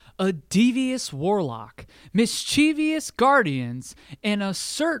a devious warlock, mischievous guardians, and a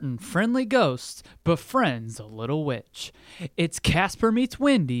certain friendly ghost befriends a little witch. It's Casper Meets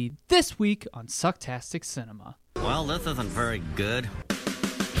Wendy this week on Sucktastic Cinema. Well, this isn't very good.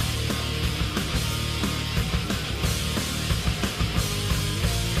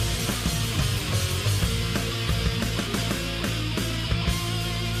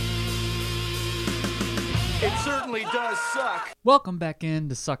 It certainly does suck. Welcome back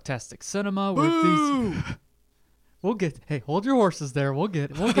into Sucktastic Cinema. We'll get. Hey, hold your horses there. We'll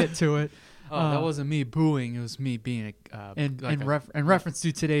get to it. That wasn't me booing. It was me being In reference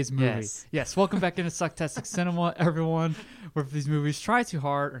to today's movie. Yes. Welcome back into Sucktastic Cinema, everyone. Where if these movies try too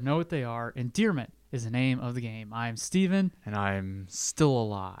hard or know what they are, endearment is the name of the game. I'm Steven. and I'm still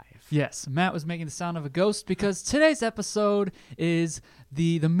alive. Yes, Matt was making the sound of a ghost because today's episode is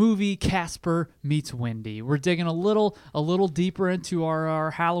the movie Casper Meets Wendy. We're digging a little deeper into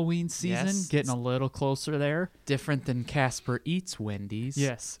our Halloween season, Yes. getting a little closer there. Different than Casper Eats Wendy's.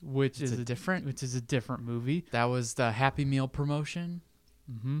 Yes, which is a different movie. That was the Happy Meal promotion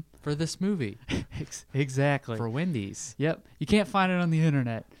for this movie Exactly. for Wendy's. Yep, you can't find it on the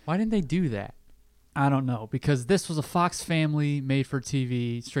internet. Why didn't they do that? I don't know, because this was a Fox Family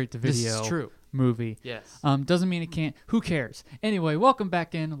made-for-TV, straight-to-video This is true. movie. Yes. Doesn't mean it can't. Who cares? Anyway, welcome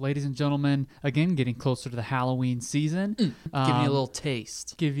back in, ladies and gentlemen. Again, getting closer to the Halloween season. Giving you a little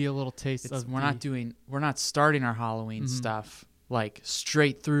taste. Give you a little taste of We're not starting our Halloween stuff like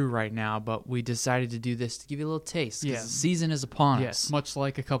straight through right now, but we decided to do this to give you a little taste. 'Cause Yeah. the season is upon Yes, us. much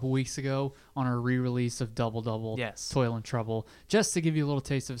like a couple weeks ago on our re-release of Double Double, Yes. Toil and Trouble, just to give you a little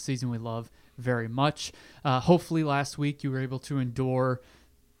taste of a season we love very much. Hopefully last week you were able to endure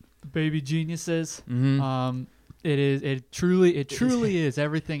Baby Geniuses. It truly is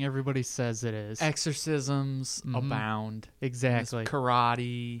everything everybody says it is. Exorcisms abound. Exactly. There's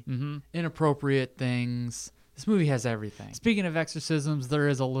karate, inappropriate things. This movie has everything. Speaking of exorcisms, there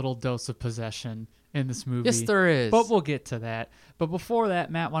is a little dose of possession in this movie. Yes, there is. But we'll get to that. But before that,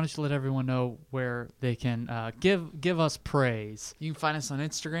 Matt, why don't you let everyone know where they can give us praise? You can find us on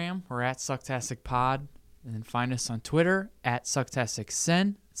Instagram. We're at SucktasticPod. And then find us on Twitter at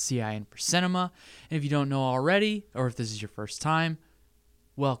SucktasticCin, CIN for cinema. And if you don't know already, or if this is your first time,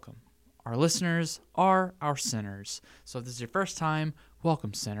 welcome. Our listeners are our sinners. So if this is your first time,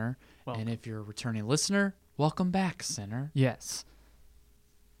 welcome, sinner. Welcome. And if you're a returning listener, welcome back, sinner. Yes.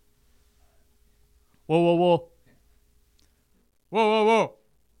 Whoa. Whoa. Okay. All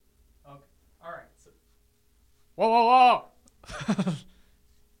right. Whoa.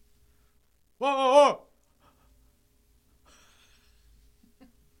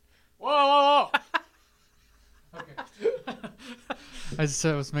 Whoa. Okay. I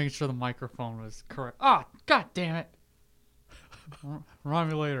was making sure the microphone was correct. Oh, god damn it. Remind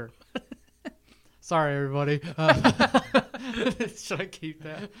me later. Sorry, everybody. Should I keep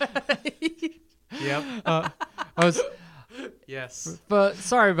that? Yep. Yes. But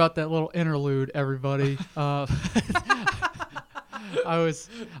sorry about that little interlude, everybody. I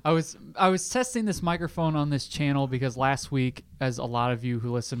was testing this microphone on this channel because last week, as a lot of you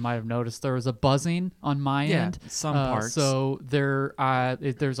who listen might have noticed, there was a buzzing on my end. Some parts. So there's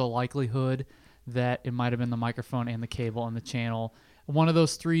a likelihood that it might have been the microphone and the cable on the channel. One of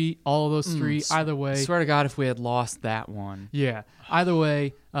those three, all of those three, either way. I swear to God, if we had lost that one. Yeah. Either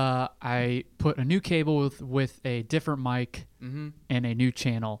way, I put a new cable with a different mic and a new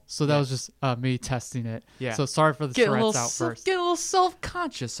channel. So that was just me testing it. Yeah. So sorry for the threats out first. Get a little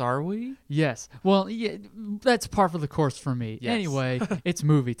self-conscious, are we? Yes. Well, yeah, that's par for the course for me. Yes. Anyway, it's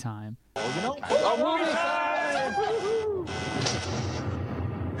movie time.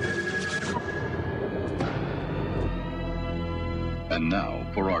 And now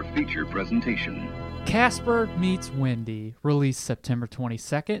for our feature presentation. Casper Meets Wendy, released September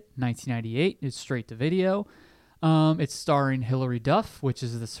 22nd, 1998. It's straight to video. It's starring Hilary Duff, which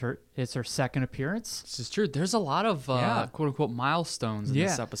is her second appearance. This is true. There's a lot of quote-unquote milestones in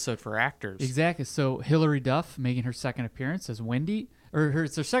this Yeah. episode for actors. Exactly. So Hilary Duff making her second appearance as Wendy,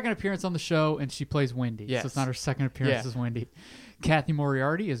 it's her second appearance on the show, and she plays Wendy. Yes. So it's not her second appearance Yeah. as Wendy. Kathy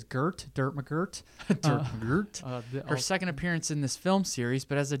Moriarty is Dirt McGirt. Her second appearance in this film series,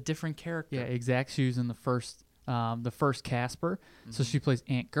 but as a different character. Yeah, exact. She was in the first Casper. So she plays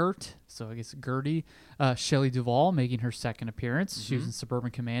Aunt Gert. So I guess Gertie. Shelley Duvall making her second appearance. She was in Suburban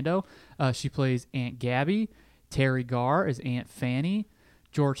Commando. She plays Aunt Gabby. Terry Garr as Aunt Fanny.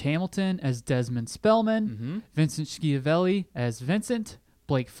 George Hamilton as Desmond Spellman. Vincent Schiavelli as Vincent.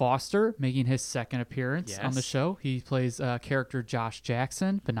 Blake Foster, making his second appearance on the Yes. show. He plays character Josh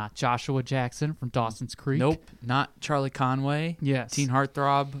Jackson, but not Joshua Jackson from Dawson's Creek. Nope, not Charlie Conway. Yes. Teen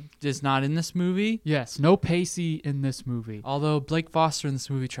Heartthrob is not in this movie. Yes, no Pacey in this movie. Although Blake Foster in this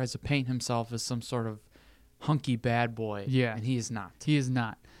movie tries to paint himself as some sort of hunky bad boy. Yeah. And he is not. He is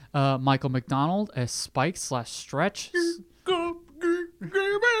not. Michael McDonald as Spike / Stretch.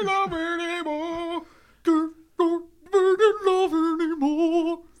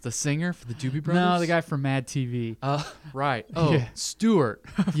 The singer for the Doobie Brothers? No, the guy from Mad TV. Right. Oh, Yeah. Stewart.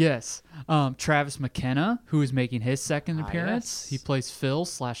 Yes. Travis McKenna, who is making his second appearance. yes. He plays Phil /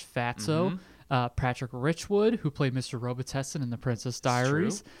 Fatso. Patrick Richwood, who played Mr. Robitussin in The Princess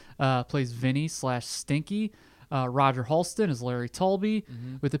Diaries, plays Vinny / Stinky. Roger Halston is Larry Talby,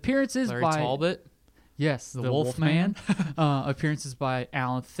 with appearances Larry by Talbot. Yes, the Wolfman. Wolfman. Appearances by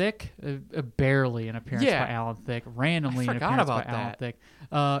Alan Thicke, barely an appearance Yeah. by Alan Thicke, randomly I an forgot appearance about by Alan that.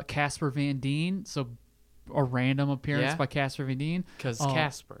 Thicke. Casper Van Dien, so a random appearance Yeah. by Casper Van Dien. Because Oh,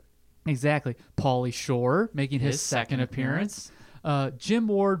 Casper. Exactly. Pauly Shore making his His second second appearance. Jim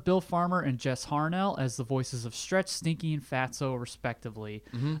Ward, Bill Farmer, and Jess Harnell as the voices of Stretch, Stinky, and Fatso, respectively.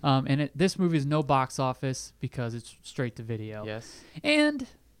 And this movie is no box office because it's straight to video. Yes. And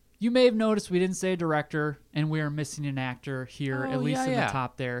you may have noticed we didn't say director, and we are missing an actor here, Oh, at least yeah, in yeah. the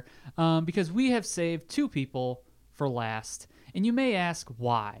top there, because we have saved two people for last. And you may ask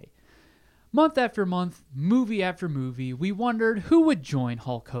why. Month after month, movie after movie, we wondered who would join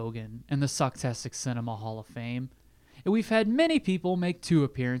Hulk Hogan in the Sucktastic Cinema Hall of Fame. And we've had many people make two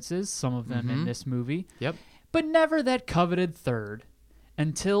appearances, some of them in this movie, Yep. but never that coveted third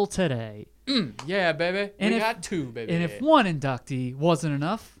until today. Yeah, baby. And we if- got two, baby. And if one inductee wasn't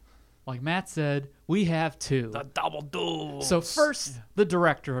enough, like Matt said, we have two. double duel. So first, the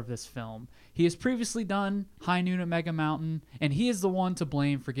director of this film. He has previously done High Noon at Mega Mountain, and he is the one to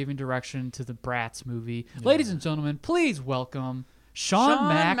blame for giving direction to the Bratz movie. Ladies and gentlemen, please welcome Sean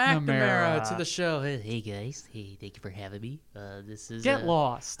McNamara to the show. Hey guys, hey, thank you for having me. This is Get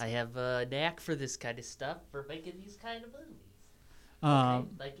lost. I have a knack for this kind of stuff, for making these kind of movies.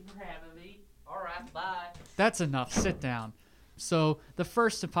 Thank you for having me. All right, bye. That's enough. Sit down. So the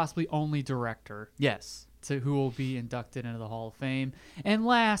first and possibly only director Yes. to who will be inducted into the Hall of Fame. And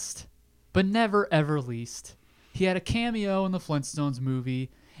last, but never ever least, he had a cameo in the Flintstones movie,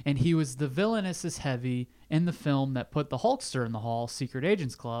 and he was the villainous as heavy in the film that put the Hulkster in the Hall, Secret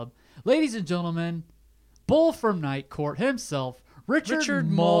Agents Club. Ladies and gentlemen, Bull from Night Court himself, Richard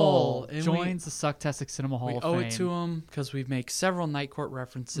Mole, And joins the Sucktastic Cinema Hall We of owe Fame. it to him because we make several Night Court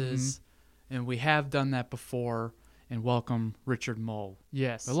references, and we have done that before. And welcome Richard Mole.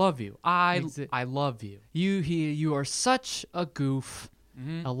 Yes. I love you. I Exi- love you. You are such a goof,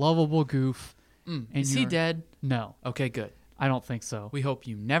 a lovable goof. And Is he you're- dead? No, Okay, good. I don't think so. We hope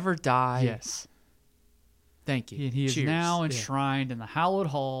you never die. Yes. Thank you. He is Cheers. now Yeah. enshrined in the hallowed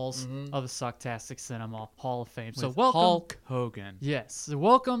halls of the Sucktastic Cinema Hall of Fame. So With welcome. Hulk Hogan. Yes. So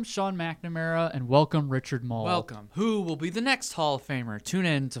welcome Sean McNamara and welcome Richard Mole. Welcome. Who will be the next Hall of Famer? Tune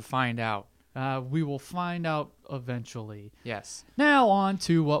in to find out. We will find out eventually. Yes. Now on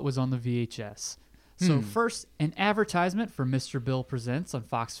to what was on the VHS. So Hmm. first, an advertisement for Mr. Bill Presents on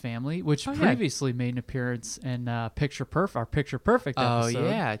Fox Family, which Oh, yeah. previously made an appearance in our Picture Perfect Oh, episode.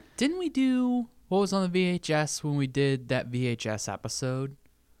 yeah. Didn't we do what was on the VHS when we did that VHS episode?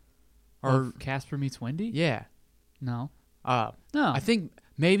 Or Casper Meets Wendy? Yeah. No. No. No. I think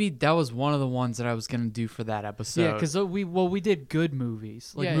maybe that was one of the ones that I was going to do for that episode. Yeah, because we did good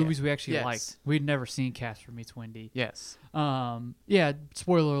movies, like Yeah, movies yeah. we actually Yes. liked. We'd never seen Casper Meets Wendy. Yes. Yeah.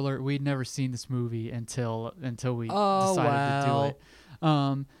 Spoiler alert: we'd never seen this movie until we Oh, decided to do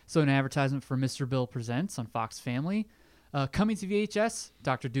well. it. So an advertisement for Mr. Bill Presents on Fox Family, coming to VHS.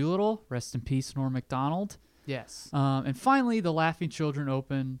 Dr. Dolittle, rest in peace, Norm Macdonald. Yes. And finally, the Laughing Children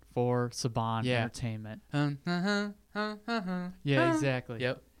open for Saban Yeah. Entertainment. Yeah, Yeah, exactly.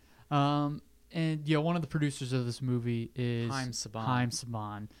 Yep. And yeah, one of the producers of this movie is Haim Saban. Haim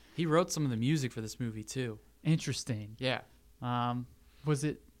Saban. He wrote some of the music for this movie too. Interesting. Yeah. Was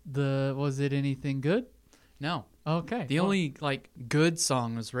it anything good? No. Okay. The well, only like good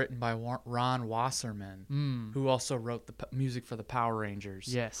song was written by Ron Wasserman, who also wrote the music for the Power Rangers.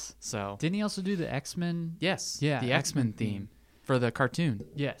 yes. So Didn't he also do the X-Men? yes, Yeah, the X-Men theme for the cartoon.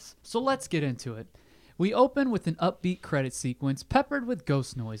 Yes. So let's get into it. We open with an upbeat credit sequence peppered with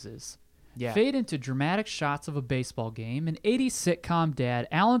ghost noises. Yeah. Fade into dramatic shots of a baseball game and 80s sitcom dad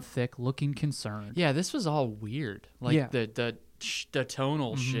Alan Thicke looking concerned. Yeah, this was all weird. Like Yeah. the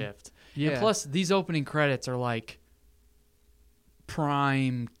tonal shift. Yeah. And plus, these opening credits are like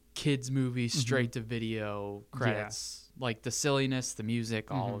prime kids movie straight to video credits. Like the silliness, the music,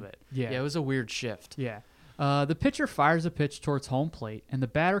 all of it. Yeah. It was a weird shift. Yeah. The pitcher fires a pitch towards home plate, and the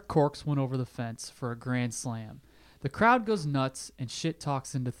batter corks one over the fence for a grand slam. The crowd goes nuts, and shit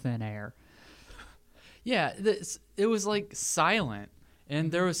talks into thin air. Yeah, it was like silent,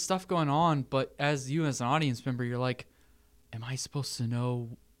 and there was stuff going on, but as an audience member, you're like, am I supposed to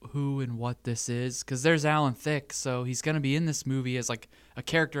know who and what this is? Because there's Alan Thicke, so he's going to be in this movie as like a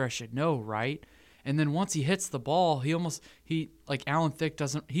character I should know, right? And then once he hits the ball, Alan Thicke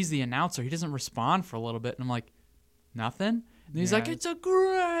he's the announcer, he doesn't respond for a little bit, and I'm like, nothing? And he's like, it's a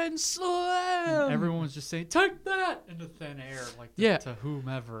grand slam. Everyone was just saying, take that into thin air, like to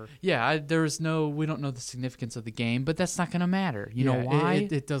whomever. Yeah, we don't know the significance of the game, but that's not going to matter. You know why?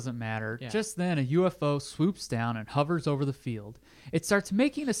 It doesn't matter. Yeah. Just then, a UFO swoops down and hovers over the field. It starts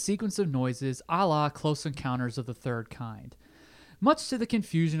making a sequence of noises a la Close Encounters of the Third Kind, much to the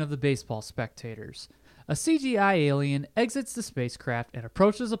confusion of the baseball spectators. A CGI alien exits the spacecraft and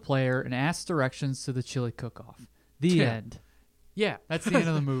approaches a player and asks directions to the chili cook-off. The end. Yeah. That's the end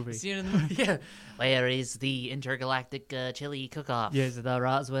of the movie. That's the end of the movie. Yeah. Where is the intergalactic chili cook-off? Yes, the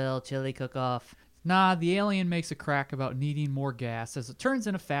Roswell chili cook-off. Nah, the alien makes a crack about needing more gas as it turns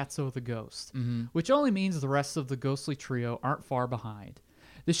into Fatso the Ghost, which only means the rest of the ghostly trio aren't far behind.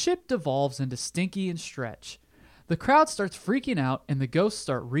 The ship devolves into Stinky and Stretch. The crowd starts freaking out and the ghosts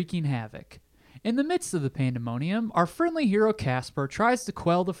start wreaking havoc. In the midst of the pandemonium, our friendly hero Casper tries to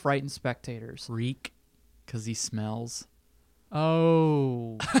quell the frightened spectators. Reek, because he smells.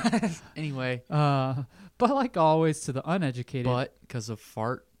 Oh. Anyway. But like always to the uneducated... because of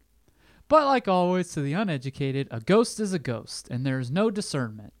fart. But like always to the uneducated, a ghost is a ghost, and there is no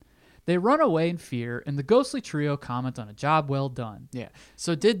discernment. They run away in fear, and the ghostly trio comment on a job well done. Yeah.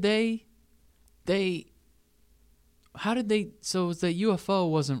 So did how did they... So the UFO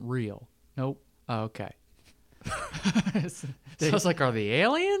wasn't real? Nope. Oh, okay. So I was like, are they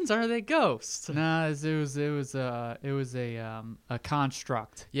aliens or are they ghosts? Nah, it was a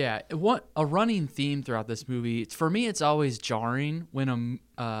construct. Yeah, a running theme throughout this movie. For me, it's always jarring when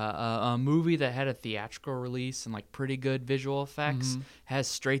a movie that had a theatrical release and like pretty good visual effects has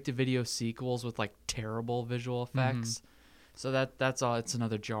straight to video sequels with like terrible visual effects. So that's all. It's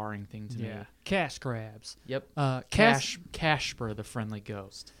another jarring thing to me. Cash grabs. Yep. Casper, the friendly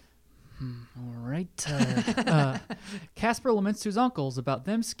ghost. All right. Casper laments to his uncles about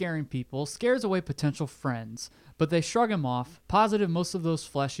them scaring people, scares away potential friends, but they shrug him off, positive most of those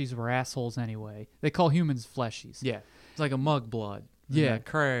fleshies were assholes anyway. They call humans fleshies. Yeah. It's like a Muggblood. Yeah.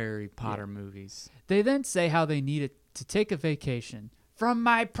 The Harry Potter movies. They then say how they needed to take a vacation. From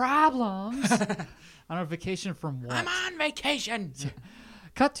my problems. On a vacation from what? I'm on vacation.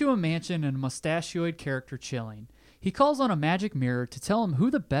 Cut to a mansion and a mustachioed character chilling. He calls on a magic mirror to tell him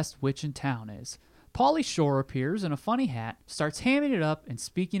who the best witch in town is. Pauly Shore appears in a funny hat, starts hamming it up and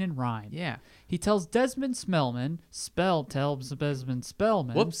speaking in rhyme. Yeah. He tells Desmond Spellman. Whoopsie,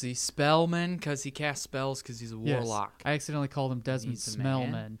 Spellman, because he casts spells because he's a warlock. Yes, I accidentally called him Desmond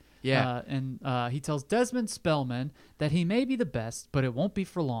Smellman. Yeah. And he tells Desmond Spellman that he may be the best, but it won't be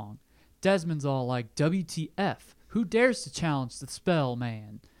for long. Desmond's all like, WTF, who dares to challenge the spell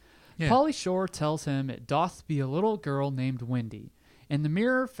man? Yeah. Pauly Shore tells him it doth be a little girl named Wendy, and the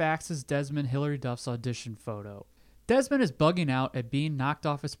mirror faxes Desmond Hilary Duff's audition photo. Desmond is bugging out at being knocked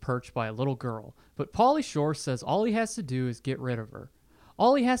off his perch by a little girl, but Pauly Shore says all he has to do is get rid of her.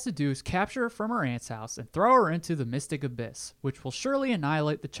 All he has to do is capture her from her aunt's house and throw her into the mystic abyss, which will surely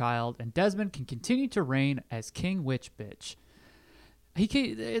annihilate the child, and Desmond can continue to reign as King Witch Bitch.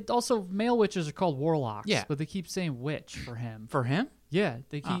 Also, male witches are called warlocks, but they keep saying witch for him. For him? Yeah,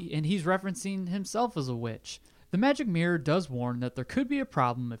 and he's referencing himself as a witch. The magic mirror does warn that there could be a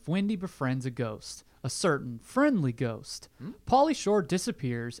problem if Wendy befriends a ghost, a certain friendly ghost. Pauly Shore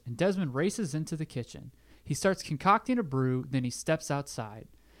disappears, and Desmond races into the kitchen. He starts concocting a brew, then he steps outside.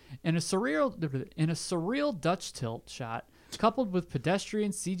 In a surreal Dutch tilt shot, coupled with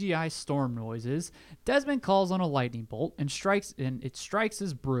pedestrian CGI storm noises, Desmond calls on a lightning bolt and it strikes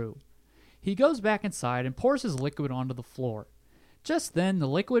his brew. He goes back inside and pours his liquid onto the floor. Just then, the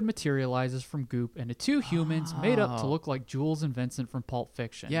liquid materializes from goop into two humans made up to look like Jules and Vincent from Pulp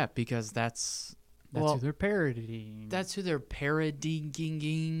Fiction. Yeah, because that's who they're parodying. That's who they're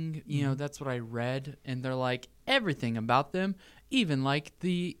parodying. You know, that's what I read. And they're like, everything about them, even like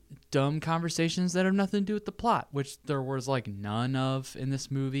the dumb conversations that have nothing to do with the plot, which there was like none of in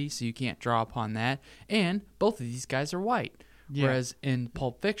this movie, so you can't draw upon that. And both of these guys are white. Yeah. Whereas in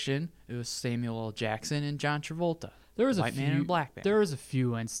Pulp Fiction, it was Samuel L. Jackson and John Travolta. There was White man and a black man. There was a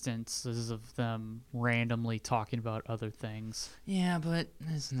few instances of them randomly talking about other things. Yeah, but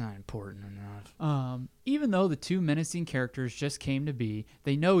it's not important enough. Even though the two menacing characters just came to be,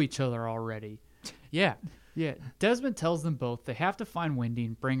 they know each other already. Yeah. Yeah, Desmond tells them both they have to find Wendy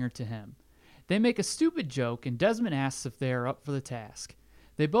and bring her to him. They make a stupid joke, and Desmond asks if they are up for the task.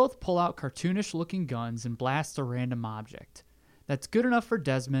 They both pull out cartoonish-looking guns and blast a random object. That's good enough for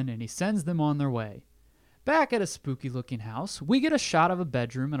Desmond, and he sends them on their way. Back at a spooky-looking house, we get a shot of a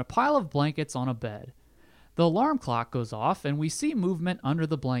bedroom and a pile of blankets on a bed. The alarm clock goes off, and we see movement under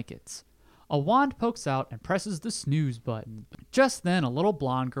the blankets. A wand pokes out and presses the snooze button. Just then, a little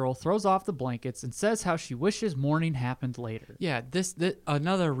blonde girl throws off the blankets and says how she wishes morning happened later. Yeah, this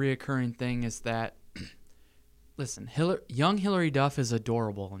another reoccurring thing is that, listen, young Hilary Duff is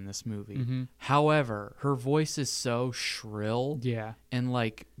adorable in this movie. Mm-hmm. However, her voice is so shrill Yeah. and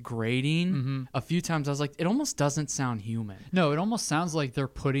like grating. Mm-hmm. A few times I was like, it almost doesn't sound human. No, it almost sounds like they're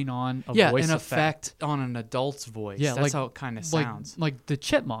putting on a voice an effect. on an adult's voice. Yeah, That's like- how it kind of Like, sounds. like the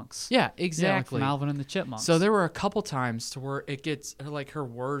Chipmunks. Yeah, Yeah, like exactly. from Alvin and the Chipmunks. So there were a couple times to where it gets like her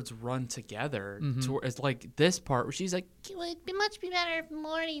words run together. Mm-hmm. To where it's like this part where she's like, "It would much be better if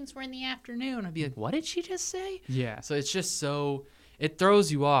mornings were in the afternoon." I'd be like, "What did she just say?" Yeah. So it's just so it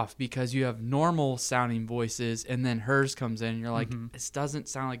throws you off because you have normal sounding voices and then hers comes in and you're like, this doesn't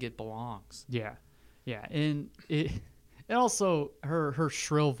sound like it belongs. Yeah. Yeah. And it also her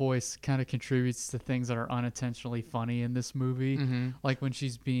shrill voice kind of contributes to things that are unintentionally funny in this movie. Like when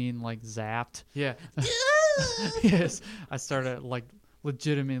she's being like zapped. Yeah. Yes. I started like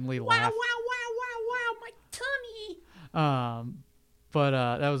legitimately laughing. wow, my tummy. But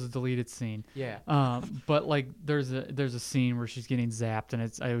that was a deleted scene. Yeah. But like there's a scene where she's getting zapped and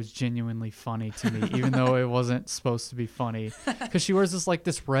it was genuinely funny to me, even though it wasn't supposed to be funny, because she wears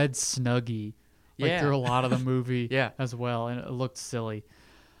this red Snuggie like Yeah. through a lot of the movie Yeah. as well, and it looked silly.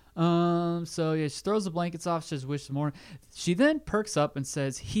 So yeah, she throws the blankets off, says wish some more. She then perks up and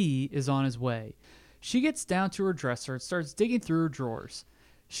says he is on his way. She gets down to her dresser and starts digging through her drawers.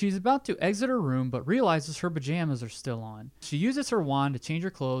 She's about to exit her room, but realizes her pajamas are still on. She uses her wand to change her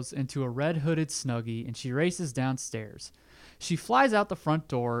clothes into a red hooded Snuggie, and she races downstairs. She flies out the front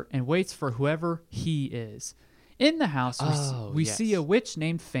door and waits for whoever he is. In the house, we yes. see a witch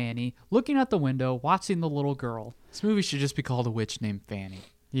named Fanny looking out the window, watching the little girl. This movie should just be called A Witch Named Fanny.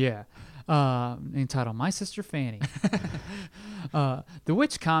 Yeah. Entitled My Sister Fanny. The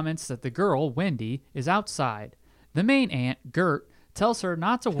witch comments that the girl, Wendy, is outside. The main aunt, Gert, tells her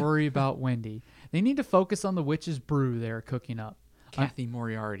not to worry about Wendy. They need to focus on the witch's brew they are cooking up. Kathy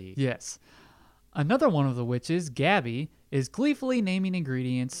Moriarty. Yes. Another one of the witches, Gabby, is gleefully naming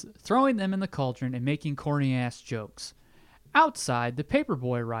ingredients, throwing them in the cauldron, and making corny-ass jokes. Outside, the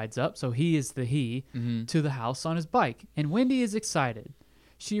paperboy rides up, so he is the he, to the house on his bike, and Wendy is excited.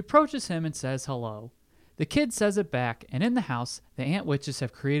 She approaches him and says hello. The kid says it back, and in the house, the ant witches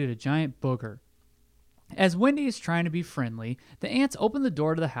have created a giant booger. As Wendy is trying to be friendly, the ants open the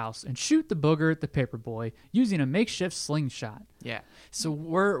door to the house and shoot the booger at the paperboy using a makeshift slingshot. Yeah. So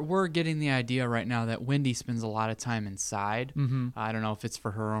we're getting the idea right now that Wendy spends a lot of time inside. Mm-hmm. I don't know if it's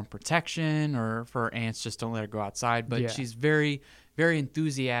for her own protection or for her ants just don't let her go outside, but Yeah. she's very, very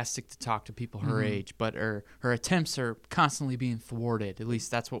enthusiastic to talk to people her age, but her attempts are constantly being thwarted. At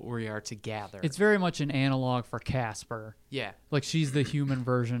least that's what we are to gather. It's very much an analog for Casper. yeah. Like she's the human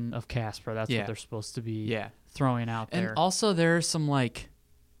version of Casper. That's Yeah. what they're supposed to be Yeah. throwing out And there. also there are some like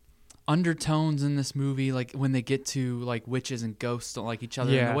undertones in this movie, like when they get to like witches and ghosts don't like each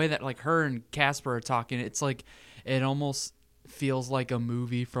other. Yeah. And the way that like her and Casper are talking, it's like it almost feels like a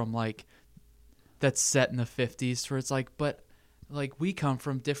movie from like that's set in the 50s where it's like, but like we come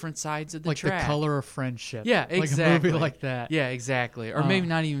from different sides of the like track. The Color of Friendship. Yeah, exactly. Like a movie like that. Yeah, exactly. Or maybe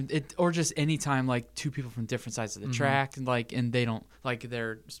not even it, or just any time like two people from different sides of the track and they don't like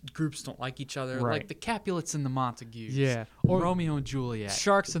their groups don't like each other. Right. Like the Capulets and the Montagues. Yeah. Or Or Romeo and Juliet.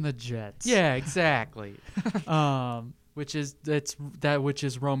 Sharks and the Jets. Yeah, exactly. Um, which is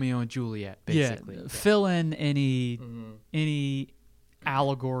Romeo and Juliet, basically. Yeah. Fill in any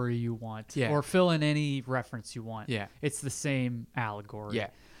allegory you want. Yeah. Or fill in any reference you want. Yeah. It's the same allegory.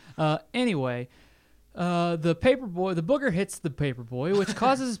 Yeah. Anyway, the booger hits the paperboy, which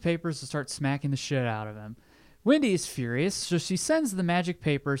causes his papers to start smacking the shit out of him. Wendy is furious, so she sends the magic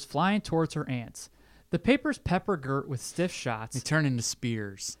papers flying towards her ants. The papers pepper Gert with stiff shots. They turn into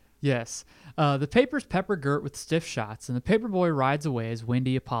spears. Yes. The papers pepper Gert with stiff shots, and the paperboy rides away as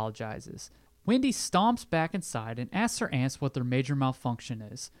Wendy apologizes. Wendy stomps back inside and asks her aunts what their major malfunction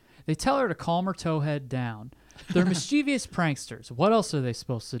is. They tell her to calm her towhead down. They're mischievous pranksters. What else are they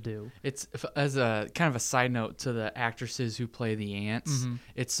supposed to do? It's as a kind of a side note to the actresses who play the aunts.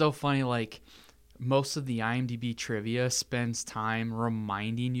 It's so funny. Like most of the IMDb trivia spends time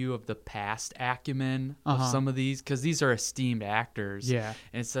reminding you of the past acumen of some of these because these are esteemed actors. Yeah.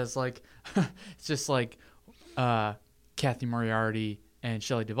 And it says like, it's just like Kathy Moriarty and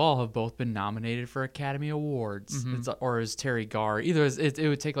Shelley Duvall have both been nominated for Academy Awards. Or is Terry Garr. Either it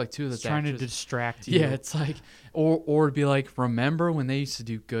would take like two of those Trying to actors. distract you. Yeah, it's like, or it'd be like, remember when they used to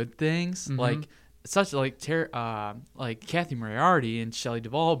do good things? Like such like Kathy Moriarty and Shelley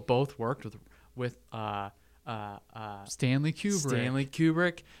Duvall both worked with Stanley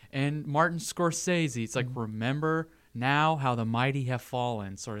Kubrick and Martin Scorsese. It's like, remember now how the mighty have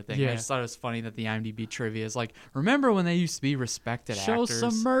fallen, sort of thing. Yeah. I just thought it was funny that the IMDb trivia is like, remember when they used to be respected Show actors?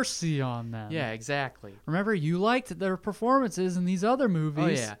 some mercy on them. Yeah, exactly. Remember, you liked their performances in these other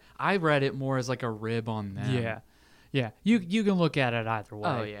movies. Oh yeah, I read it more as like a rib on them. Yeah. Yeah. You can look at it either way.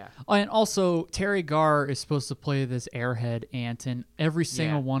 Oh, yeah. And also, Terry Garr is supposed to play this airhead aunt, and every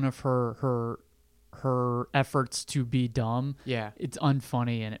single one of her efforts to be dumb, it's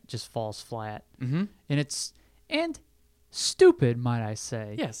unfunny and it just falls flat. And it's stupid, might I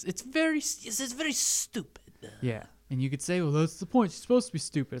say. Yes, it's very stupid. Yeah. And you could say, well, that's the point. She's supposed to be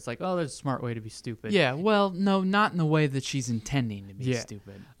stupid. It's like, oh, there's a smart way to be stupid. Yeah, well, no, not in the way that she's intending to be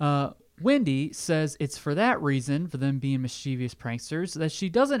stupid. Wendy says it's for that reason, for them being mischievous pranksters, that she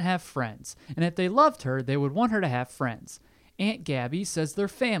doesn't have friends. And if they loved her, they would want her to have friends. Aunt Gabby says they're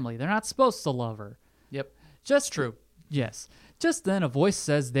family. They're not supposed to love her. Yep. Just true. Yes. Just then, a voice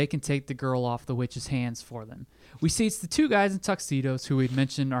says they can take the girl off the witch's hands for them. We see it's the two guys in tuxedos who we'd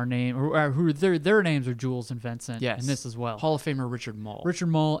mentioned our name, or who their names are Jules and Vincent. Yes. In this as well. Hall of Famer Richard Mole. Richard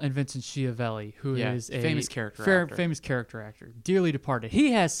Mole and Vincent Schiavelli, who is a famous character actor. famous character actor, dearly departed.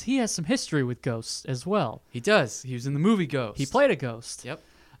 He has some history with ghosts as well. He does. He was in the movie Ghost. He played a ghost. Yep.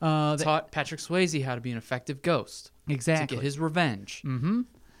 Taught Patrick Swayze how to be an effective ghost. Exactly. To get his revenge.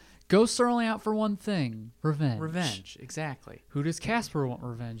 Ghosts are only out for one thing: revenge. Revenge, exactly. Who does Casper want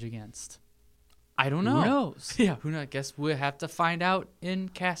revenge against? I don't know. Who knows? Yeah, who knows? I guess we'll have to find out in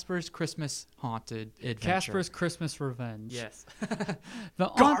Casper's Christmas Haunted Adventure. Casper's Christmas Revenge. Yes. The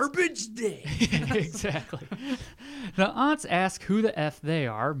aunts, Garbage Day. exactly. The aunts ask who the F they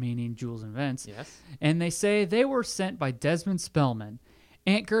are, meaning Jules and Vince. Yes. And they say they were sent by Desmond Spellman.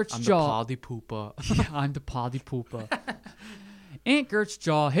 Aunt Gert's I'm jaw. the Paddy Poopa. I'm the Paddy Poopa. Aunt Gert's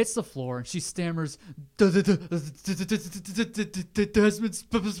jaw hits the floor and she stammers, Desmond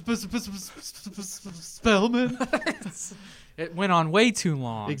Spellman. It went on way too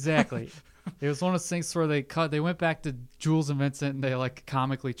long. Exactly. It was one of those things where they went back to Jules and Vincent and they like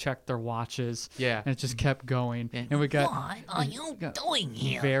comically checked their watches. Yeah. And it just kept going. And we got What are you doing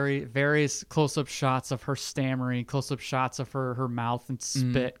here? various close-up shots of her stammering, close-up shots of her mouth and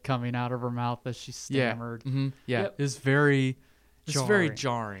spit coming out of her mouth as she stammered. Yeah. Yep. It's very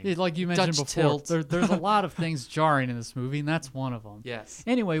jarring. Like you mentioned Dutch before, tilt. there's a lot of things jarring in this movie, and that's one of them. Yes.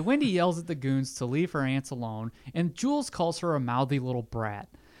 Anyway, Wendy yells at the goons to leave her aunts alone, and Jules calls her a mouthy little brat.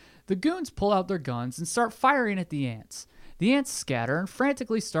 The goons pull out their guns and start firing at the ants. The ants scatter and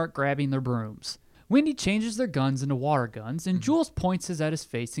frantically start grabbing their brooms. Wendy changes their guns into water guns, and Jules points his at his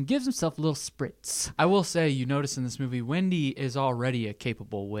face and gives himself a little spritz. I will say, you notice in this movie, Wendy is already a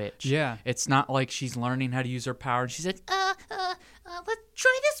capable witch. Yeah. It's not like she's learning how to use her power. She's like, let's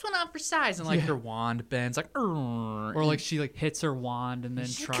try this one on for size. And like her wand bends like, Or like she like hits her wand and then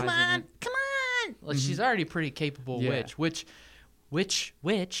tries Come it. on, come on. like she's already a pretty capable Yeah. witch,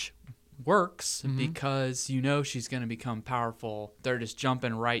 which works because you know she's going to become powerful. They're just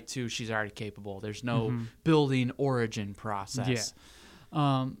jumping right to she's already capable. There's no building origin process.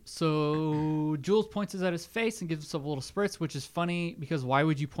 Yeah. So Jules points his at his face and gives himself a little spritz, which is funny because why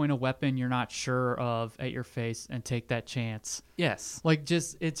would you point a weapon you're not sure of at your face and take that chance? Yes. Like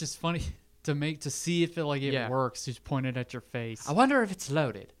it's just funny to see if it works. Just point it at your face. I wonder if it's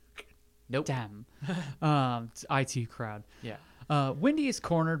loaded. Nope. Damn. It's IT crowd. Yeah. Wendy is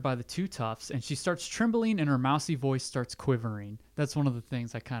cornered by the two toughs, and she starts trembling, and her mousy voice starts quivering. That's one of the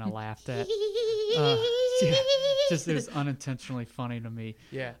things I kind of laughed at. Just it was unintentionally funny to me.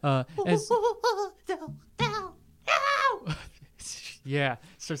 Yeah. Yeah,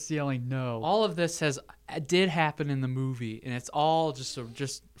 starts yelling no. All of this did happen in the movie, and it's all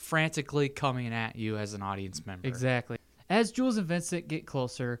just frantically coming at you as an audience member. Exactly. As Jules and Vincent get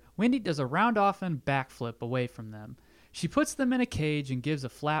closer, Wendy does a round off and backflip away from them. She puts them in a cage and gives a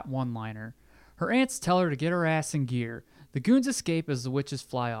flat one-liner. Her aunts tell her to get her ass in gear. The goons escape as the witches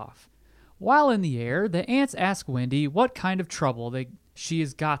fly off. While in the air, the aunts ask Wendy what kind of trouble she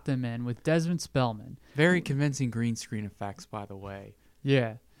has got them in with Desmond Spellman. Very convincing green screen effects, by the way.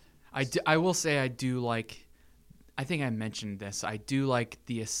 Yeah. I will say I do like. I think I mentioned this. I do like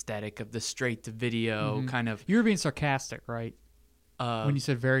the aesthetic of the straight to video kind of. You were being sarcastic, right? When you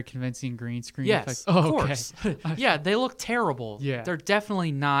said very convincing green screen Yes, effects. of Oh, okay. course. Yeah, they look terrible. Yeah. They're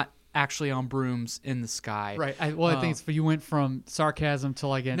definitely not actually on brooms in the sky. Right. I think it's you went from sarcasm to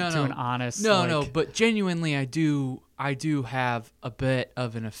like an honest. No, but genuinely, I do have a bit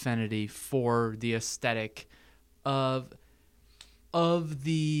of an affinity for the aesthetic of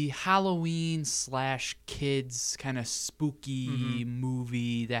the Halloween / kids kind of spooky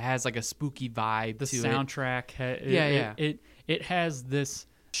movie that has like a spooky vibe the to it. soundtrack. It has this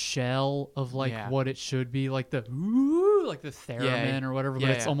shell of like Yeah. what it should be, like the like the theremin or whatever, but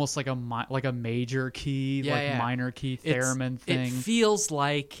it's almost like a major key, minor key theremin thing. It feels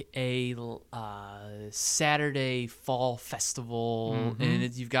like a Saturday fall festival,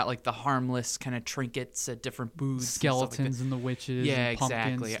 and you've got like the harmless kind of trinkets at different booths, Skeletons and the witches, and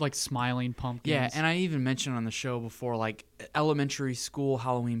pumpkins, like smiling pumpkins. Yeah, and I even mentioned on the show before, like elementary school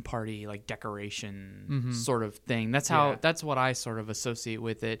Halloween party, like decoration sort of thing. That's what I sort of associate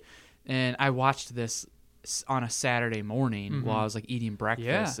with it. And I watched this on a Saturday morning while I was like eating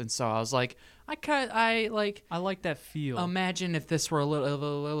breakfast, and so I was like, I like that feel. Imagine if this were a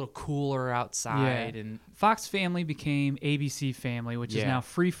little cooler outside. And Fox Family became ABC Family, which is now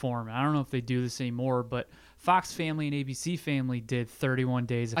Freeform. I don't know if they do this anymore, but Fox Family and ABC Family did 31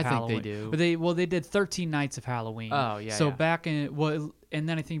 days of Halloween. I think they do. But they did 13 nights of Halloween. Oh, yeah. So back in and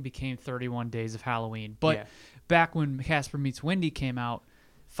then I think it became 31 days of Halloween. But back when Casper Meets Wendy came out,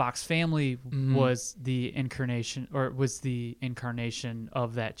 Fox Family was the incarnation of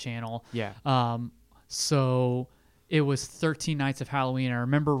that channel. Yeah. So it was 13 Nights of Halloween. I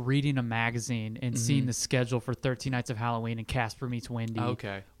remember reading a magazine and seeing the schedule for 13 Nights of Halloween, and Casper Meets Wendy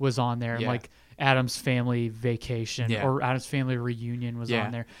was on there. And like Addams Family Vacation or Addams Family Reunion was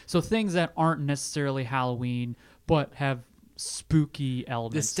on there. So things that aren't necessarily Halloween but have spooky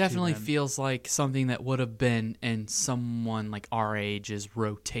elements. This definitely to them. feels like something that would have been in someone like our age's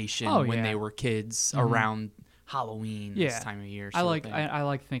rotation when they were kids around Halloween this time of year. I like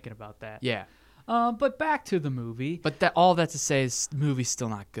thinking about that. Yeah. But back to the movie. But all that to say is the movie's still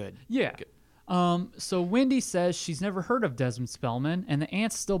not good. Yeah. So Wendy says she's never heard of Desmond Spellman, and the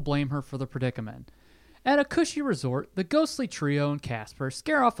aunts still blame her for the predicament. At a cushy resort, the ghostly trio and Casper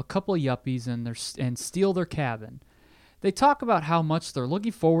scare off a couple of yuppies and steal their cabin. They talk about how much they're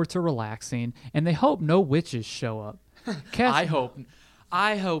looking forward to relaxing, and they hope no witches show up. I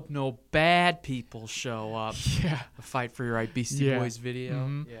hope no bad people show up. Yeah. A Fight for Your Right Beastie Boys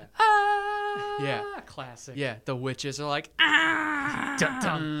video. Yeah. Classic. Yeah, the witches are like, But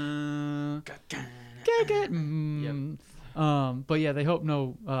yeah, they hope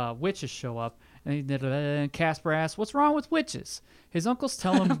no witches show up. And Casper asks, "What's wrong with witches?" His uncles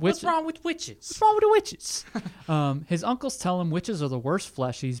tell him, What's wrong with witches? What's wrong with the witches? His uncles tell him witches are the worst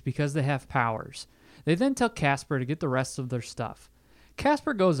fleshies because they have powers. They then tell Casper to get the rest of their stuff.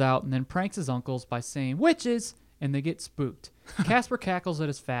 Casper goes out and then pranks his uncles by saying, "Witches!" and they get spooked. Casper cackles at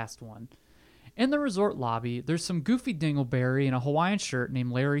his fast one. In the resort lobby, there's some goofy dingleberry in a Hawaiian shirt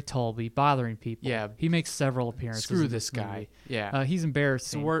named Larry Tulby bothering people. Yeah. He makes several appearances. Screw in this guy. movie. Yeah. He's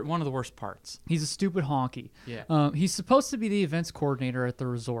embarrassing. It's one of the worst parts. He's a stupid honky. Yeah. He's supposed to be the events coordinator at the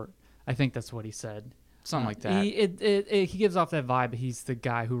resort. I think that's what he said. Something like that. He gives off that vibe. He's the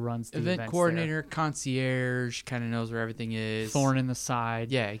guy who runs the event events coordinator, there. Concierge, kind of knows where everything is. Thorn in the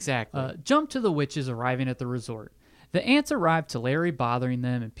side. Yeah, exactly. Jump to the witches arriving at the resort. The aunts arrive to Larry bothering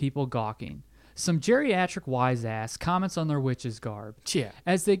them and people gawking. Some geriatric wise ass comments on their witch's garb. Yeah.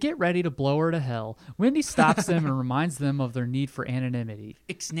 As they get ready to blow her to hell, Wendy stops them and reminds them of their need for anonymity.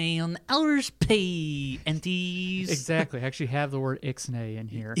 Ixnay on hours pay, entities. Exactly. I actually have the word ixnay in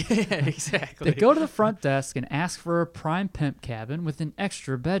here. Yeah, exactly. They go to the front desk and ask for a prime pimp cabin with an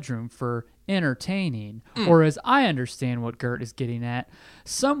extra bedroom for entertaining, or as I understand what Gert is getting at,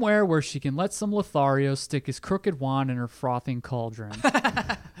 somewhere where she can let some Lothario stick his crooked wand in her frothing cauldron.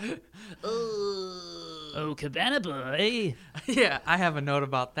 Oh, Cabana Boy. Yeah, I have a note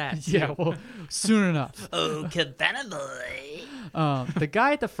about that. Too. Yeah, well, soon enough. Oh, Cabana Boy. The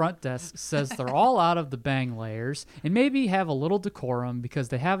guy at the front desk says they're all out of the bang layers and maybe have a little decorum because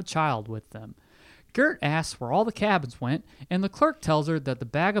they have a child with them. Gert asks where all the cabins went, and the clerk tells her that the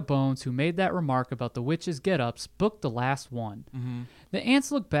bag of bones who made that remark about the witches' get-ups booked the last one. Mm-hmm. The aunts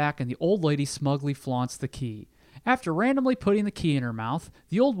look back, and the old lady smugly flaunts the key. After randomly putting the key in her mouth,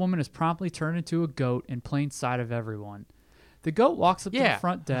 the old woman is promptly turned into a goat in plain sight of everyone. The goat walks up to the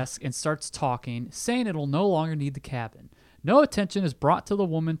front desk and starts talking, saying it'll no longer need the cabin. No attention is brought to the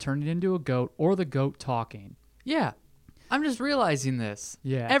woman turning into a goat or the goat talking. Yeah. I'm just realizing this.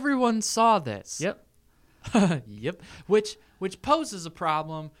 Yeah. Everyone saw this. Yep. Yep. Which poses a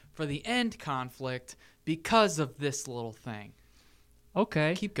problem for the end conflict because of this little thing.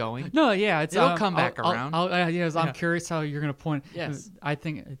 Okay. Keep going. No, yeah, It'll come back around. I'm curious how you're going to point. Yes. I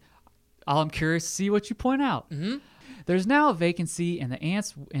think I'm curious to see what you point out. Mm-hmm. There's now a vacancy, and the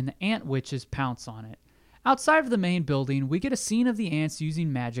ant witches pounce on it. Outside of the main building, we get a scene of the ants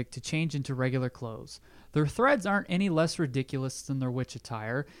using magic to change into regular clothes. Their threads aren't any less ridiculous than their witch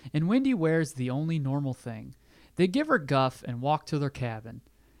attire, and Wendy wears the only normal thing. They give her guff and walk to their cabin.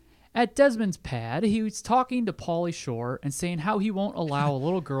 At Desmond's pad, he was talking to Pauly Shore and saying how he won't allow a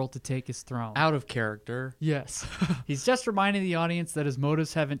little girl to take his throne. Out of character. Yes. He's just reminding the audience that his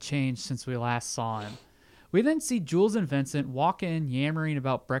motives haven't changed since we last saw him. We then see Jules and Vincent walk in yammering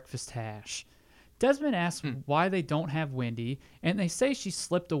about breakfast hash. Desmond asks why they don't have Wendy, and they say she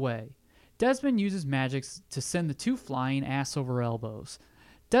slipped away. Desmond uses magic to send the two flying ass over elbows.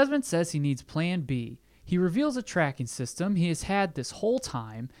 Desmond says he needs Plan B. He reveals a tracking system he has had this whole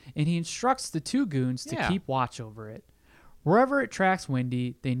time, and he instructs the two goons to keep watch over it. Wherever it tracks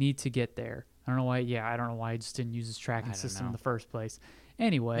Wendy, they need to get there. I don't know why. Yeah, I don't know why he just didn't use his tracking system in the first place.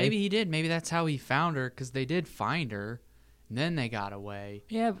 Anyway, Maybe he did. Maybe that's how he found her, because they did find her, and then they got away.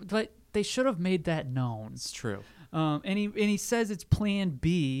 yeah, but they should have made that known. It's true. And he says it's Plan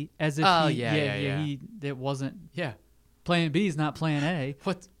B as if it wasn't. Yeah. Plan B is not Plan A.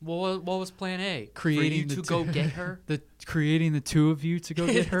 What was Plan A? Creating For you to go get her? Creating the two of you to go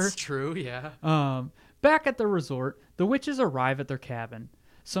get her. It's true, yeah. Back at the resort, the witches arrive at their cabin.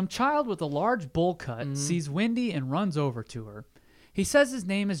 Some child with a large bowl cut sees Wendy and runs over to her. He says his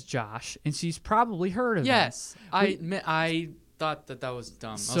name is Josh, and she's probably heard of him. Yes, I thought that was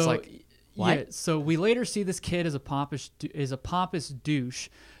dumb. I was like, what? Yeah, so we later see this kid as a pompous douche,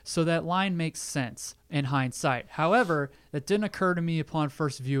 so that line makes sense in hindsight. However, that didn't occur to me upon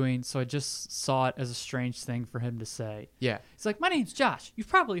first viewing, so I just saw it as a strange thing for him to say. Yeah. He's like, my name's Josh. You've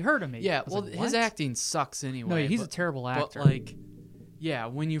probably heard of me. Yeah, I was well, like, his "What?" acting sucks anyway. No, he's a terrible actor. But, like, yeah,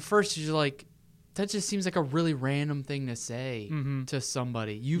 when you're like, that just seems like a really random thing to say to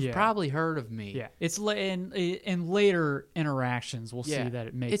somebody. You've probably heard of me. Yeah, it's in later interactions we'll see that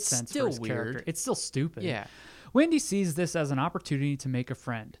it makes It's sense still for his weird. character. It's still stupid. Yeah. Wendy sees this as an opportunity to make a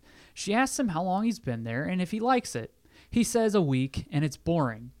friend. She asks him how long he's been there and if he likes it. He says a week, and it's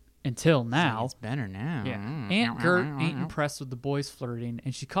boring. Until now. It's better now. Yeah. Aunt Gert ain't impressed with the boys flirting,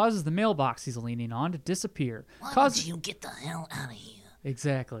 and she causes the mailbox he's leaning on to disappear. Why don't you get the hell out of here?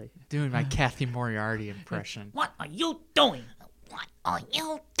 Exactly. Doing my Kathy Moriarty impression. What are you doing? What are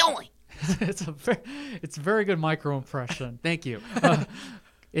you doing? It's a very good micro impression. Thank you.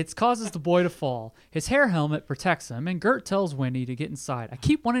 It causes the boy to fall. His hair helmet protects him, and Gert tells Wendy to get inside. I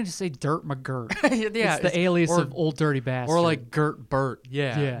keep wanting to say Dirt McGirt. Yeah, it's the alias of Old Dirty Bastard. Or like Gert Burt.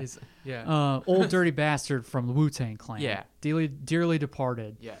 Yeah. Yeah. Old Dirty Bastard from the Wu-Tang Clan. Yeah. Dearly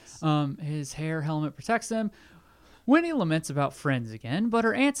departed. Yes. His hair helmet protects him. Wendy laments about friends again, but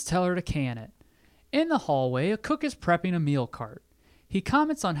her aunts tell her to can it. In the hallway, a cook is prepping a meal cart. He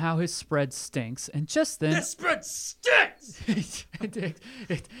comments on how his spread stinks, and just then... This spread stinks!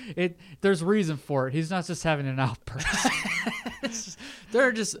 There's reason for it. He's not just having an outburst. There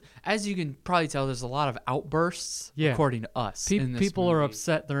are just, as you can probably tell, there's a lot of outbursts, according to us. In this people movie. are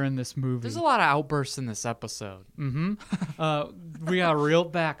upset they're in this movie. There's a lot of outbursts in this episode. We got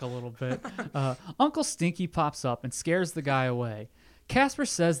reeled back a little bit. Uncle Stinky pops up and scares the guy away. Casper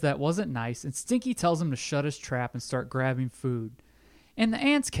says that wasn't nice, and Stinky tells him to shut his trap and start grabbing food. In the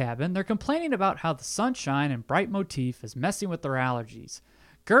ants' cabin, they're complaining about how the sunshine and bright motif is messing with their allergies.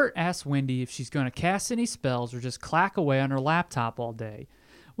 Gert asks Wendy if she's going to cast any spells or just clack away on her laptop all day.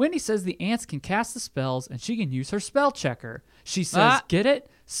 Wendy says the ants can cast the spells and she can use her spell checker. She says, get it?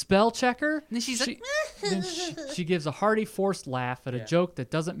 Spell checker? And then she's then she gives a hearty forced laugh at a joke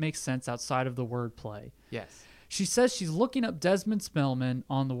that doesn't make sense outside of the wordplay. Yes. She says she's looking up Desmond Spellman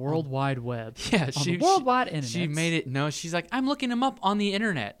on the World Wide Web. Yeah, on the worldwide internet. She made it. No, she's like, I'm looking him up on the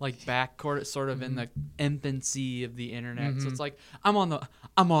internet, like sort of in the infancy of the internet. So it's like,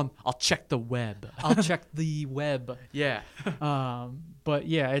 I'll check the web. I'll check the web. Yeah. But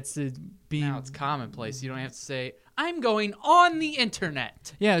yeah, it's being now it's commonplace. You don't have to say I'm going on the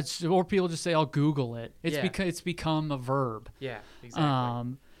internet. Yeah, or people just say I'll Google it. It's become a verb. Yeah,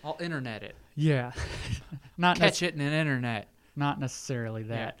 exactly. I'll internet it. Yeah. Not catch it in an internet. not necessarily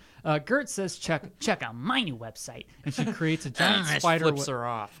that. Gert says, check out my new website. And she creates a giant This spider flips her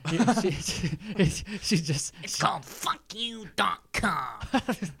off. she just... It's called fuckyou.com.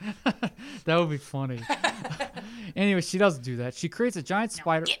 That would be funny. Anyway, she doesn't do that. She creates a giant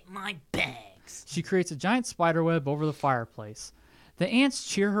spider... Get my bags. She creates a giant spider web over the fireplace. The ants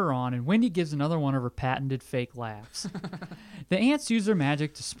cheer her on, and Wendy gives another one of her patented fake laughs. The ants use their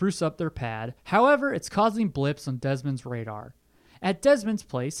magic to spruce up their pad. However, it's causing blips on Desmond's radar. At Desmond's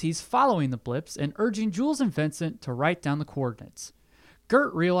place, he's following the blips and urging Jules and Vincent to write down the coordinates.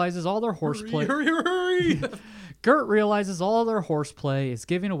 Gert realizes all their horseplay. Hurry! Gert realizes all their horseplay is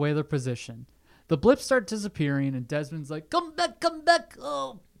giving away their position. The blips start disappearing, and Desmond's like, "Come back, come back!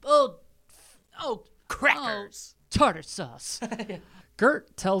 Oh, Crackers. tartar sauce."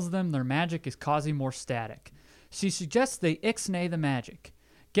 Gert tells them their magic is causing more static. She suggests they ixnay the magic.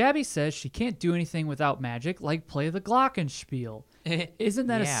 Gabby says she can't do anything without magic, like play the glockenspiel. Isn't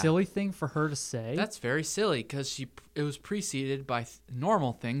that a Yeah. silly thing for her to say? That's very silly because it was preceded by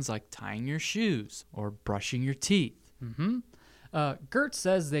normal things like tying your shoes or brushing your teeth. Gert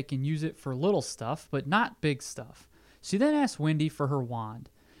says they can use it for little stuff, but not big stuff. She then asks Wendy for her wand.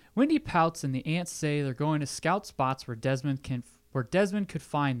 Wendy pouts, and the ants say they're going to scout spots where Desmond could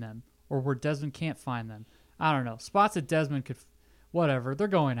find them, or where Desmond can't find them. I don't know. Spots that Desmond could... Whatever. They're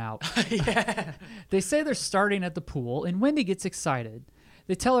going out. They say they're starting at the pool, and Wendy gets excited.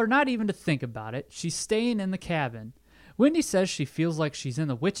 They tell her not even to think about it. She's staying in the cabin. Wendy says she feels like she's in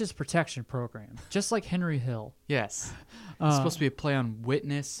the Witches Protection Program, just like Henry Hill. Yes. It's supposed to be a play on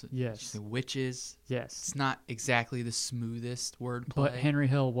witness. Yes. She's the witches. Yes. It's not exactly the smoothest wordplay. But Henry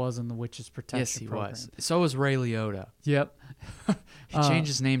Hill was in the Witches Protection yes, he Program. was. So was Ray Liotta. Yep. He changed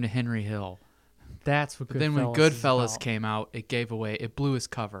his name to Henry Hill. That's what But then when Goodfellas is Goodfellas about. came out, it blew his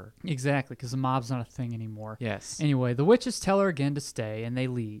cover. Exactly, because the mob's not a thing anymore. Yes. Anyway, the witches tell her again to stay, and they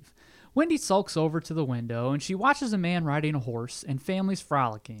leave. Wendy sulks over to the window, and she watches a man riding a horse and families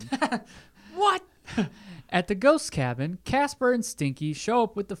frolicking. What? At the ghost cabin, Casper and Stinky show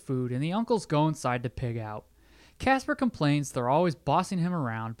up with the food, and the uncles go inside to pig out. Casper complains they're always bossing him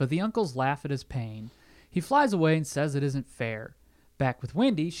around, but the uncles laugh at his pain. He flies away and says it isn't fair. Back with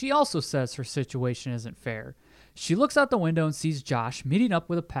Wendy, she also says her situation isn't fair. She looks out the window and sees Josh meeting up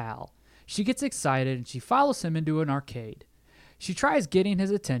with a pal. She gets excited, and she follows him into an arcade. She tries getting his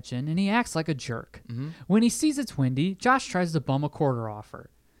attention, and he acts like a jerk. When he sees it's Wendy, Josh tries to bum a quarter off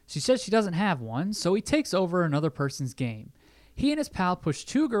her. She says she doesn't have one, so he takes over another person's game. He and his pal push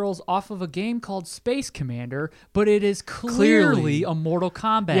two girls off of a game called Space Commander, but it is clearly a Mortal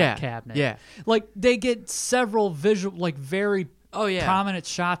Kombat cabinet. Yeah. Like, they get several visual, like, very prominent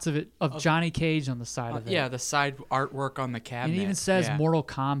shots of Johnny Cage on the side of it. Yeah, the side artwork on the cabinet. And it even says Mortal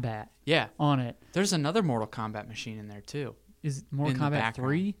Kombat on it. There's another Mortal Kombat machine in there, too. Is Mortal in the Kombat background.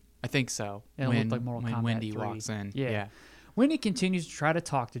 3? I think so. It looked like Mortal when Kombat Wendy 3. walks in. Yeah. Wendy continues to try to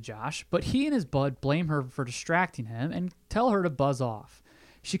talk to Josh, but he and his bud blame her for distracting him and tell her to buzz off.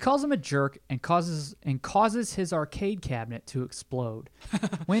 She calls him a jerk and causes his arcade cabinet to explode.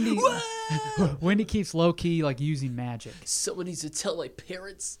 Wendy keeps low key, like, using magic. Someone needs to tell my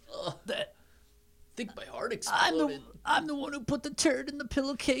parents that I think my heart exploded. I'm the one who put the turd in the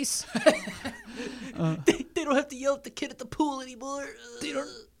pillowcase. They don't have to yell at the kid at the pool anymore. They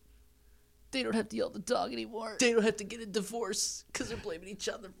don't have to yell at the dog anymore. They don't have to get a divorce because they're blaming each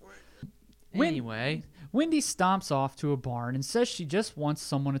other for it. Anyway. Wendy stomps off to a barn and says she just wants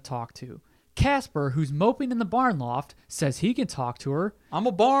someone to talk to. Casper, who's moping in the barn loft, says he can talk to her. I'm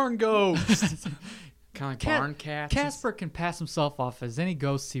a barn ghost. Kind of like barn cats. Casper can pass himself off as any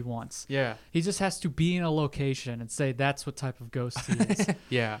ghost he wants. Yeah. He just has to be in a location and say that's what type of ghost he is.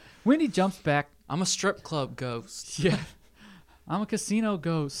 Yeah. Wendy jumps back. I'm a strip club ghost. Yeah. I'm a casino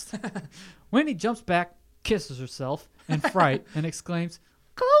ghost. Wendy jumps back, kisses herself in fright, and exclaims,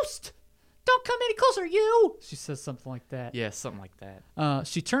 "Ghost! Don't come any closer, you!" She says something like that. Yeah, something like that.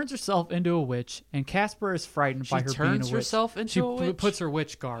 She turns herself into a witch, and Casper is frightened by her being a witch. She turns herself into a witch? Puts her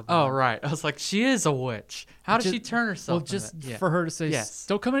witch garb Oh, on. right. I was like, she is a witch. How does she turn herself Well, just into that? Yeah. for her to say, Yes.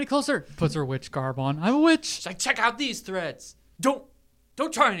 "Don't come any closer," puts her witch garb on. I'm a witch. She's like, check out these threads. Don't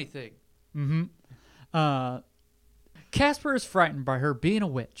try anything. Casper is frightened by her being a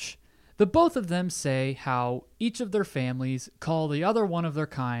witch. The both of them say how each of their families call the other one of their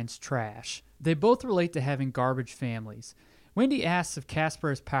kinds trash. They both relate to having garbage families. Wendy asks if Casper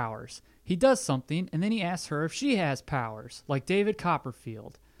has powers. He does something, and then he asks her if she has powers, like David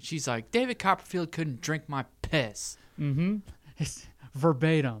Copperfield. She's like, David Copperfield couldn't drink my piss. It's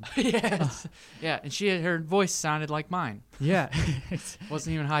verbatim. Yes. Yeah, and her voice sounded like mine. Yeah.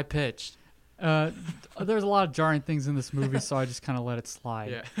 Wasn't even high pitched. There's a lot of jarring things in this movie, so I just kind of let it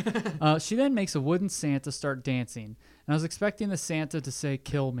slide. Yeah. She then makes a wooden Santa start dancing, and I was expecting the Santa to say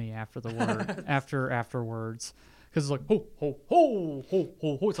 "kill me" after the word afterwards, because it's like ho ho ho ho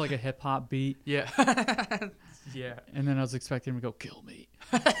ho ho. It's like a hip hop beat. Yeah. Yeah. And then I was expecting him to go "kill me."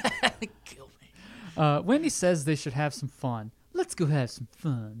 Kill me. Wendy says they should have some fun. Let's go have some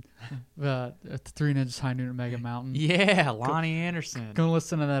fun. At the 3 Ninjas High Noon at Mega Mountain. Yeah, Lonnie Anderson. Go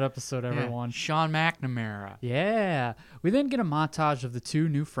listen to that episode, everyone. Yeah, Sean McNamara. Yeah. We then get a montage of the two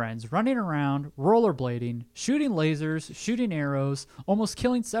new friends running around, rollerblading, shooting lasers, shooting arrows, almost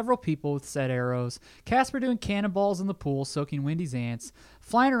killing several people with said arrows, Casper doing cannonballs in the pool, soaking Wendy's ants,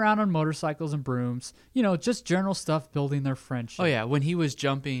 flying around on motorcycles and brooms, just general stuff building their friendship. Oh, yeah, when he was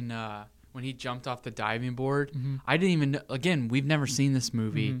jumping... when he jumped off the diving board, I didn't even know. Again, we've never seen this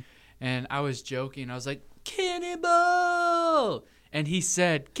movie. And I was joking. I was like, cannonball! And he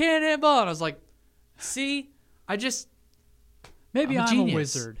said, cannonball! And I was like, see? Maybe I'm a genius.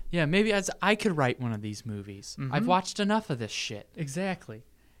 wizard. Yeah, maybe I could write one of these movies. I've watched enough of this shit. Exactly.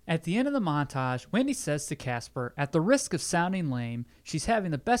 At the end of the montage, Wendy says to Casper, at the risk of sounding lame, she's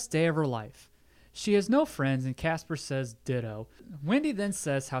having the best day of her life. She has no friends, and Casper says ditto. Wendy then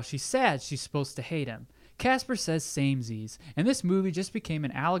says how she's sad she's supposed to hate him. Casper says samesies, and this movie just became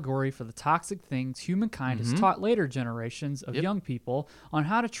an allegory for the toxic things humankind has taught later generations of young people on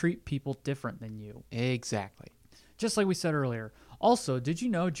how to treat people different than you. Exactly. Just like we said earlier. Also, did you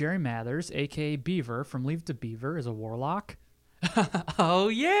know Jerry Mathers, a.k.a. Beaver from Leave It to Beaver, is a warlock? Oh,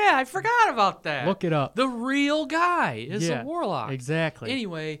 yeah, I forgot about that. Look it up. The real guy is a warlock. Exactly.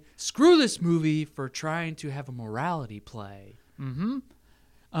 Anyway, screw this movie for trying to have a morality play. Don't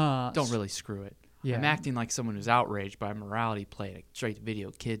really screw it. Yeah. I'm acting like someone who's outraged by a morality play, a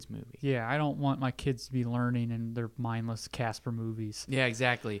straight-to-video kids movie. Yeah, I don't want my kids to be learning in their mindless Casper movies. Yeah,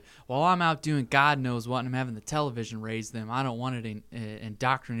 exactly. While I'm out doing God knows what and I'm having the television raise them, I don't want it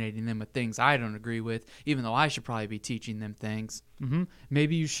indoctrinating them with things I don't agree with, even though I should probably be teaching them things.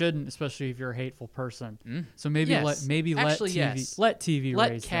 Maybe you shouldn't, especially if you're a hateful person. So maybe Yes. let TV Let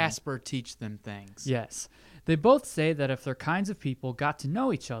raise them. Casper teach them things. Yes. They both say that if their kinds of people got to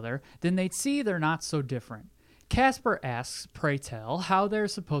know each other, then they'd see they're not so different. Casper asks, pray tell, how they're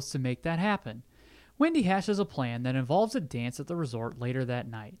supposed to make that happen. Wendy hashes a plan that involves a dance at the resort later that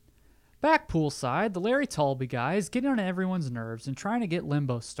night. Back poolside, the Larry Talby guy is getting on everyone's nerves and trying to get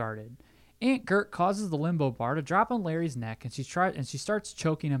Limbo started. Aunt Gert causes the Limbo bar to drop on Larry's neck, and she starts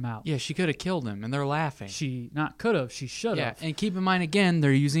choking him out. Yeah, she could have killed him, and they're laughing. She not could have, she should have. Yeah, and keep in mind, again,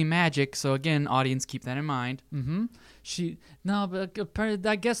 they're using magic, so again, audience, keep that in mind. But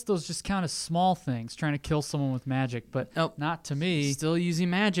I guess those just count as small things, trying to kill someone with magic, but Nope. not to me. Still using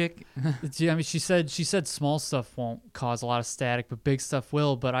magic. I mean, she said small stuff won't cause a lot of static, but big stuff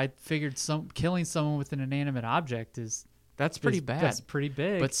will. But I figured killing someone with an inanimate object That's pretty bad. That's pretty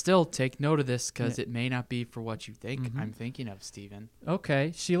big. But still, take note of this because it may not be for what you think I'm thinking of, Steven.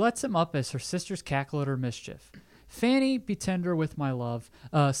 Okay, she lets him up as her sisters cackle at her mischief. Fanny, be tender with my love,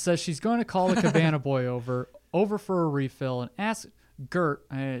 says she's going to call the Cabana Boy over for a refill and ask Gert,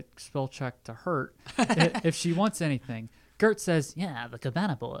 spell check to hurt, if she wants anything. Gert says, yeah, the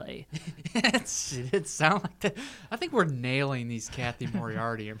Cabana Boy. It sound like that. I think we're nailing these Kathy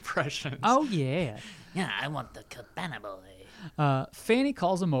Moriarty impressions. Oh, yeah. Yeah, I want the Cabana Boy. Fanny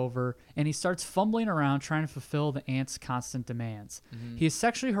calls him over, and he starts fumbling around trying to fulfill the aunt's constant demands. He is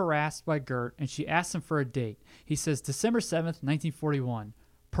sexually harassed by Gert, and she asks him for a date. He says December 7th, 1941,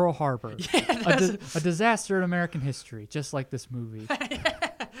 Pearl Harbor. A disaster in American history, just like this movie.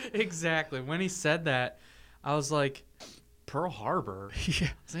 Exactly. When he said that, I was like, Pearl Harbor? Yeah.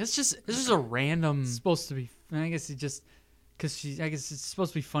 It's just a random... It's supposed to be... I guess he just... I guess it's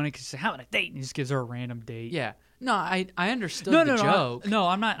supposed to be funny because she's having a date, and he just gives her a random date. Yeah. No, I understood the joke.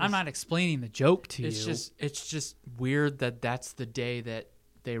 I'm not explaining the joke to you. It's just weird that that's the day that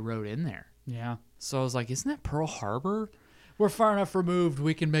they wrote in there. Yeah. So I was like, isn't that Pearl Harbor? We're far enough removed.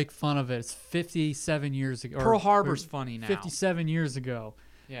 We can make fun of it. It's 57 years ago. Pearl Harbor's funny now. 57 years ago.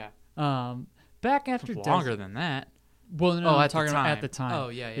 Yeah. Back after longer than that. Well, no, I'm at talking the time. about at the time. Oh,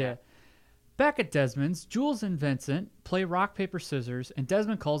 yeah. Back at Desmond's, Jules and Vincent play rock, paper, scissors, and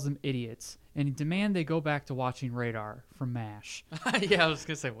Desmond calls them idiots, and he demands they go back to watching Radar from MASH. Yeah, I was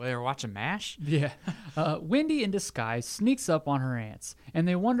going to say, well, they were watching MASH? Yeah. Wendy, in disguise, sneaks up on her aunts, and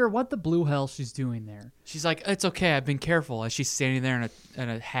they wonder what the blue hell she's doing there. She's like, it's okay, I've been careful, as she's standing there in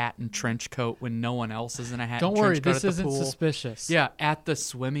a hat and trench coat when no one else is in a hat and trench coat this at the isn't pool. Suspicious. Yeah, at the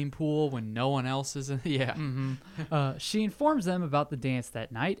swimming pool when no one else is in. Yeah. She informs them about the dance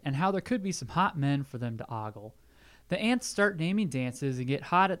that night and how there could be some hot men for them to ogle. The ants start naming dances and get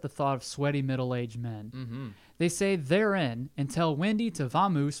hot at the thought of sweaty middle-aged men. Mm-hmm. They say they're in and tell Wendy to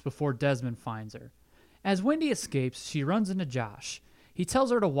vamoose before Desmond finds her. As Wendy escapes, she runs into Josh. He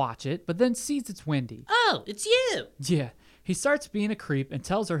tells her to watch it, but then sees it's Wendy. Oh, it's you. Yeah, he starts being a creep and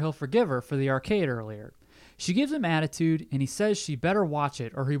tells her he'll forgive her for the arcade earlier. She gives him attitude, and he says she better watch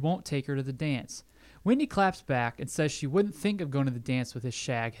it or he won't take her to the dance. Wendy claps back and says she wouldn't think of going to the dance with his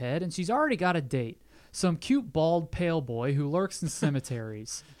shag head, and she's already got a date. Some cute, bald, pale boy who lurks in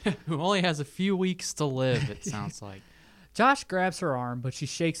cemeteries. Who only has a few weeks to live, it sounds like. Josh grabs her arm, but she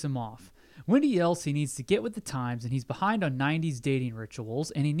shakes him off. Wendy yells he needs to get with the times, and he's behind on 90s dating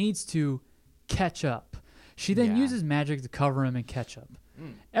rituals, and he needs to catch up. She then uses magic to cover him in ketchup.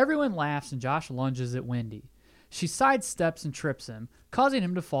 Everyone laughs, and Josh lunges at Wendy. She sidesteps and trips him, causing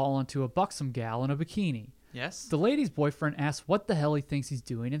him to fall onto a buxom gal in a bikini. Yes? The lady's boyfriend asks what the hell he thinks he's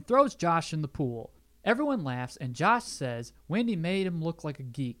doing and throws Josh in the pool. Everyone laughs, and Josh says Wendy made him look like a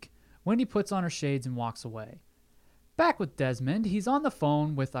geek. Wendy puts on her shades and walks away. Back with Desmond, he's on the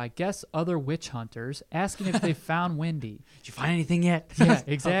phone with, I guess, other witch hunters, asking if they've found Wendy. Did you find anything yet? Yeah,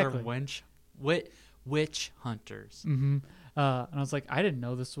 exactly. Other witch hunters. Mm-hmm. And I was like, I didn't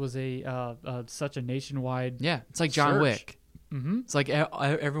know this was such a nationwide. Yeah, it's like John search. Wick. Mm-hmm. It's like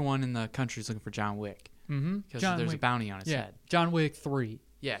everyone in the country is looking for John Wick. Mm-hmm. Because there's a bounty on his head. John Wick 3.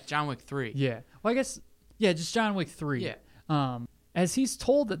 Yeah, John Wick 3. Yeah. Well, I guess, just John Wick 3. Yeah. As he's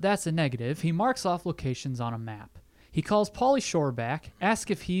told that that's a negative, he marks off locations on a map. He calls Pauly Shore back, asks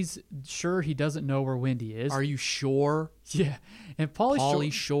if he's sure he doesn't know where Wendy is. Are you sure? Yeah. And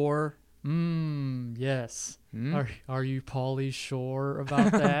Pauly Shore? Yes. Are you Pauly Shore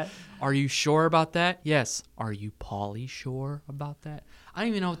about that? Are you sure about that? Yes. Are you Pauly Shore about that? I don't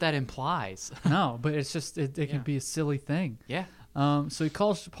even know what that implies. No, but it's just, it can be a silly thing. Yeah. So he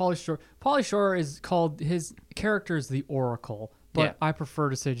calls Pauly Shore. Pauly Shore is called, his character is the Oracle, but I prefer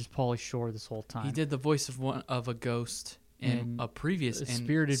to say just Pauly Shore this whole time. He did the voice of a ghost in a previous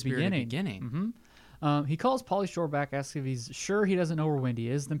Spirited Beginning. Mm-hmm. He calls Pauly Shore back, asks if he's sure he doesn't know where Wendy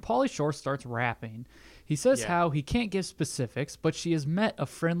is. Then Pauly Shore starts rapping. He says how he can't give specifics, but she has met a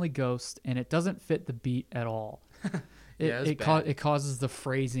friendly ghost, and it doesn't fit the beat at all. It causes the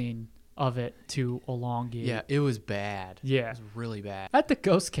phrasing of it to elongate. Yeah, it was bad. Yeah. It was really bad. At the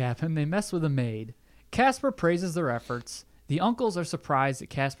ghost cabin, they mess with a maid. Casper praises their efforts. The uncles are surprised at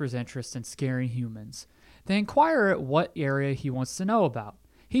Casper's interest in scaring humans. They inquire at what area he wants to know about.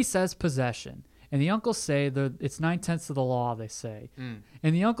 He says possession. And the uncles say it's 9/10 of the law, they say. And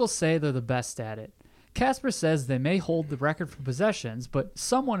the uncles say they're the best at it. Casper says they may hold the record for possessions, but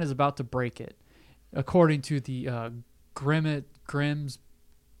someone is about to break it. According to the Grimm's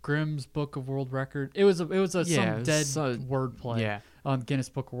Book of World Record. It was some dead wordplay on Guinness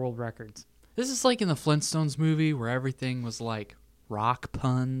Book of World Records. This is like in the Flintstones movie where everything was like rock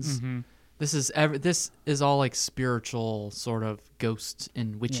puns. Mm-hmm. This is all like spiritual sort of ghosts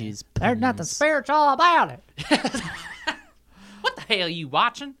and witches. Yeah. There's nothing spiritual about it. What the hell are you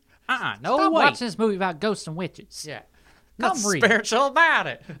watching? No Stop way. watching this movie about ghosts and witches. Yeah. Come read. Spiritual about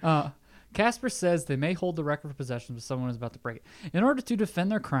it. Casper says they may hold the record for possessions, but someone is about to break it. In order to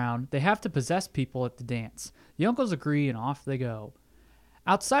defend their crown, they have to possess people at the dance. The uncles agree, and off they go.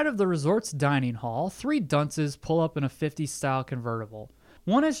 Outside of the resort's dining hall, 3 dunces pull up in a 50s-style convertible.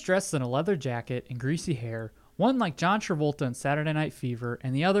 One is dressed in a leather jacket and greasy hair, one like John Travolta in Saturday Night Fever,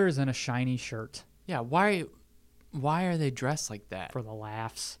 and the other is in a shiny shirt. Yeah, why are they dressed like that? For the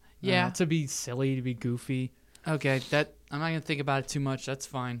laughs. Yeah. To be silly, to be goofy. Okay, I'm not going to think about it too much. That's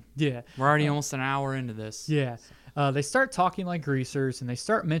fine. Yeah. We're already almost an hour into this. Yeah. They start talking like greasers, and they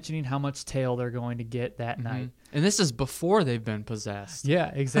start mentioning how much tail they're going to get that night. And this is before they've been possessed.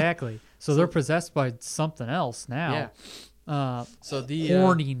 Yeah, exactly. So they're possessed by something else now. Yeah. So the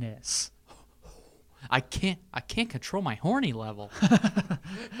horniness. I can't control my horny level.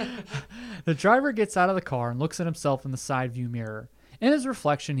 The driver gets out of the car and looks at himself in the side view mirror. In his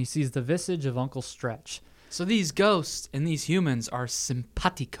reflection, he sees the visage of Uncle Stretch. So these ghosts and these humans are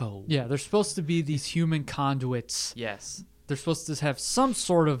simpatico. Yeah, they're supposed to be these human conduits. Yes. They're supposed to have some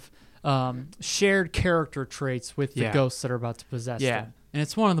sort of shared character traits with the ghosts that are about to possess them. And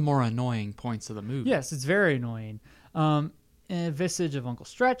it's one of the more annoying points of the movie. Yes, it's very annoying. Visage of Uncle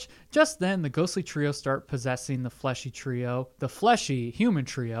Stretch. Just then, the ghostly trio start possessing the fleshy human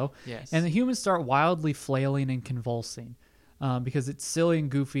trio. Yes. And the humans start wildly flailing and convulsing because it's silly and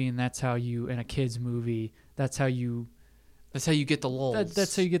goofy, and that's how you, in a kid's movie, that's how you get the lulls.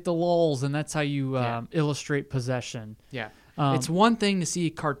 That's how you get the lulls, and that's how you illustrate possession. Yeah. It's one thing to see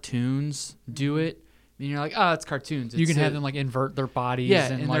cartoons do it, And you're like, oh, it's cartoons. You It's can have it. them like invert their bodies Yeah,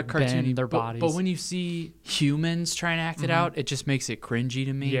 and and like they're cartoony. bend their but, bodies. But when you see humans trying to act it out, it just makes it cringy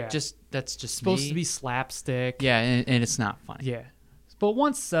to me. Yeah. That's just supposed me. to be slapstick. Yeah, and it's not funny. Yeah. But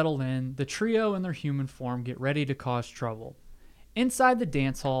once settled in, the trio in their human form get ready to cause trouble. Inside the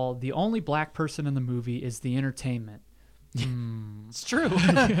dance hall, the only black person in the movie is the entertainment. It's true.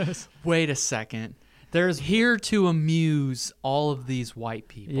 Wait a second. There's Here to amuse all of these white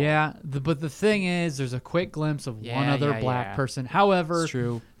people. Yeah, but the thing is, there's a quick glimpse of one Yeah, other yeah, black yeah. person. However, It's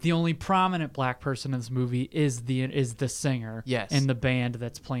true. the only prominent black person in this movie is the singer Yes. in the band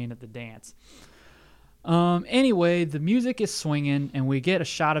that's playing at the dance. Anyway, the music is swinging, and we get a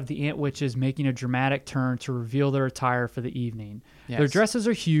shot of the Ant Witches making a dramatic turn to reveal their attire for the evening. Their Yes. dresses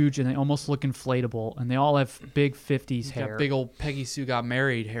are huge, and they almost look inflatable, and they all have big 50s hair. Got big old Peggy Sue Got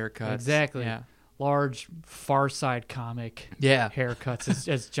Married haircuts. Exactly. Yeah. Large Far Side comic Yeah. haircuts,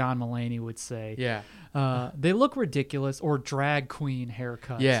 as John Mulaney would say. Yeah. They look ridiculous, or drag queen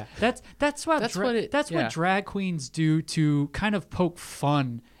haircuts. Yeah. that's what yeah. drag queens do to kind of poke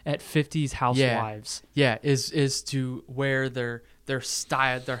fun at 50s housewives. Yeah, is to wear their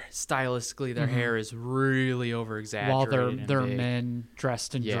stylistically their hair is really over exaggerated While they're big. men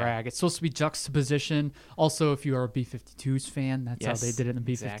dressed in Yeah. drag. It's supposed to be juxtaposition. Also, if you are a B-52s fan, that's Yes, how they did it in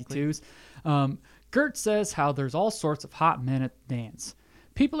the exactly. B-52s. Gert says how there's all sorts of hot men at the dance.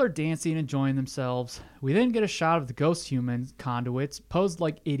 People are dancing, enjoying themselves. We then get a shot of the ghost humans, conduits, posed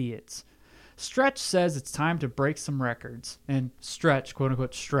like idiots. Stretch says it's time to break some records. And Stretch, quote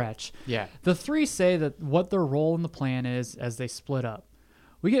unquote Stretch. Yeah. The three say that what their role in the plan is as they split up.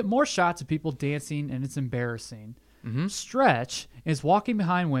 We get more shots of people dancing, and it's embarrassing. Stretch is walking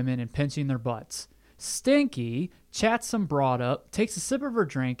behind women and pinching their butts. Stinky chats some broad up, takes a sip of her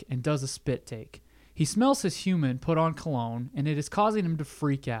drink, and does a spit take. He smells his human put on cologne, and it is causing him to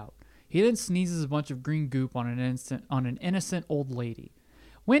freak out. He then sneezes a bunch of green goop on an innocent old lady.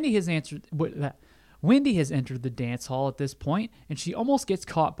 Wendy has entered the dance hall at this point, and she almost gets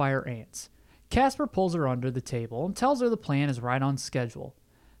caught by her aunts. Casper pulls her under the table and tells her the plan is right on schedule.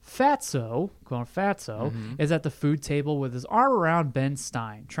 Fatso, is at the food table with his arm around Ben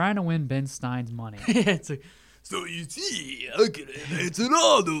Stein, trying to win Ben Stein's money. It's like, so you see, I could have answered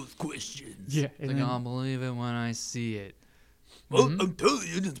all those questions. Yeah, It's and like, then- I'll believe it when I see it. Well, I'm telling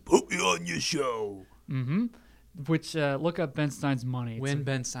you, just put me on your show. Which look up Ben Stein's money. It's Win a-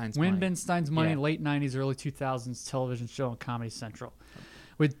 Ben Stein's Win money. Ben Stein's money, Yeah. late 90s, early 2000s television show on Comedy Central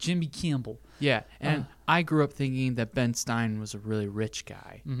with Jimmy Campbell. Yeah, and I grew up thinking that Ben Stein was a really rich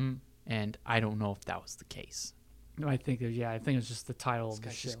guy, and I don't know if that was the case. I think it's just the title of the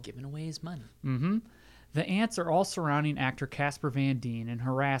Guy's show. just giving away his money. The ants are all surrounding actor Casper Van Dien and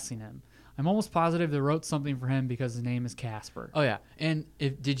harassing him. I'm almost positive they wrote something for him because his name is Casper. Oh yeah, and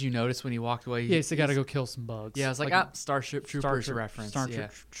did you notice when he walked away? Yes, they got to go kill some bugs. Yeah, I was like, Starship Troopers reference. Star yeah.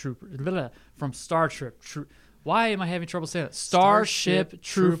 Trek Trooper from Star Trek. Why am I having trouble saying that? Starship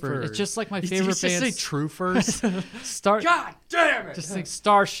Troopers. It's just like my favorite Did you band. just say Troopers? God damn it! Just think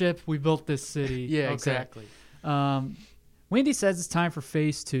Starship. We built this city. Yeah, Okay. exactly. Wendy says it's time for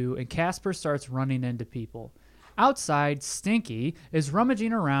phase 2, and Casper starts running into people. Outside, Stinky is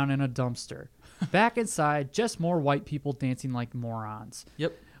rummaging around in a dumpster. Back inside, just more white people dancing like morons.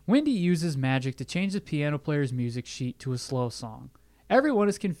 Yep. Wendy uses magic to change the piano player's music sheet to a slow song. Everyone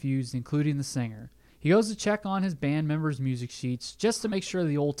is confused, including the singer. He goes to check on his band members' music sheets just to make sure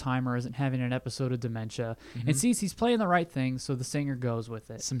the old timer isn't having an episode of dementia, and sees he's playing the right thing, so the singer goes with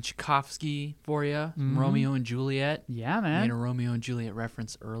it. Some Tchaikovsky for you. Romeo and Juliet. Yeah, Made man. a Romeo and Juliet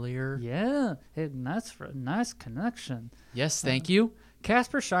reference earlier. Yeah, nice connection. Yes, thank you.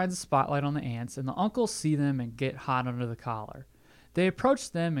 Casper shines a spotlight on the ants, and the uncles see them and get hot under the collar. They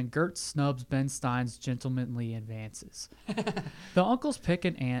approach them, and Gert snubs Ben Stein's gentlemanly advances. The uncles pick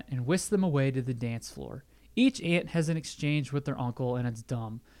an ant and whisk them away to the dance floor. Each ant has an exchange with their uncle, and it's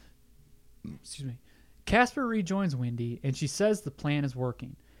dumb. Excuse me. Casper rejoins Wendy, and she says the plan is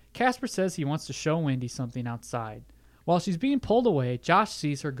working. Casper says he wants to show Wendy something outside. While she's being pulled away, Josh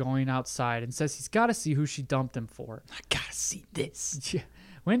sees her going outside and says he's got to see who she dumped him for. I gotta see this. Yeah.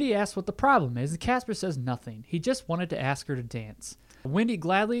 Wendy asks what the problem is, and Casper says nothing. He just wanted to ask her to dance. Wendy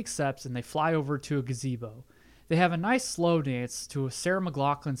gladly accepts, and they fly over to a gazebo. They have a nice slow dance to a Sarah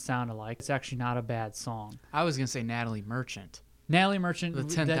McLachlan sound-alike. It's actually not a bad song. I was gonna say Natalie Merchant. Natalie Merchant. The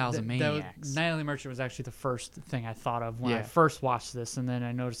 10,000 Maniacs. Natalie Merchant was actually the first thing I thought of when I Yeah. first watched this, and then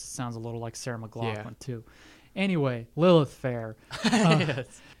I noticed it sounds a little like Sarah McLachlan, Yeah. too. Anyway, Lilith Fair.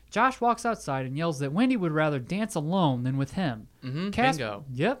 Josh walks outside and yells that Wendy would rather dance alone than with him. Bingo.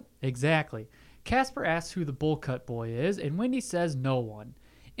 Yep, exactly. Casper asks who the bull cut boy is, and Wendy says no one.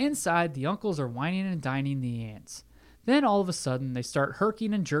 Inside, the uncles are whining and dining the aunts. Then all of a sudden, they start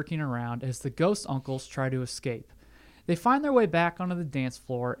herking and jerking around as the ghost uncles try to escape. They find their way back onto the dance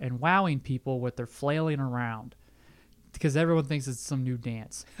floor and wowing people with their flailing around because everyone thinks it's some new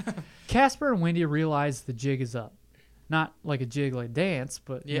dance. Casper and Wendy realize the jig is up. Not like a jig like dance,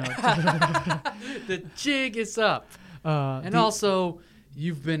 but you know, The jig is up. And also,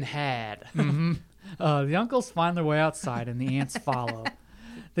 you've been had. The uncles find their way outside and the aunts follow.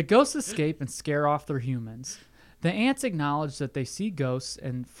 The ghosts escape and scare off their humans. The aunts acknowledge that they see ghosts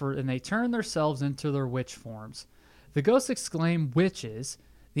and they turn themselves into their witch forms. The ghosts exclaim, "Witches!"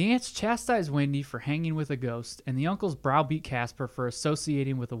 The aunts chastise Wendy for hanging with a ghost, and the uncles browbeat Casper for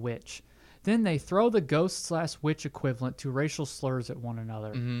associating with a witch. Then they throw the ghost/witch equivalent to racial slurs at one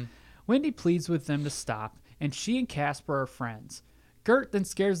another. Wendy pleads with them to stop, and she and Casper are friends. Gert then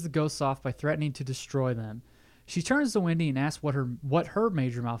scares the ghosts off by threatening to destroy them. She turns to Wendy and asks what her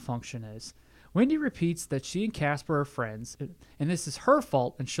major malfunction is. Wendy repeats that she and Casper are friends, and this is her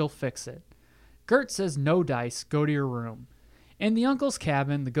fault and she'll fix it. Gert says, "No dice, go to your room." In the uncle's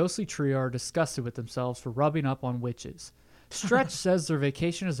cabin, the ghostly trio are disgusted with themselves for rubbing up on witches. Stretch says their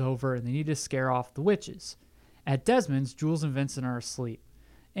vacation is over and they need to scare off the witches. At Desmond's, Jules and Vincent are asleep.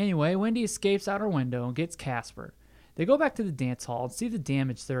 Anyway, Wendy escapes out her window and gets Casper. They go back to the dance hall and see the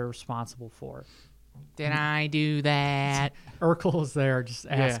damage they're responsible for. Did I do that? Urkel is there just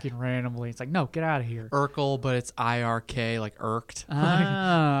asking randomly. It's like, no, get out of here. Urkel, but it's IRK, like irked.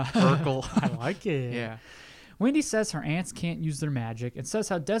 Urkel. I like it. Yeah. Wendy says her aunts can't use their magic and says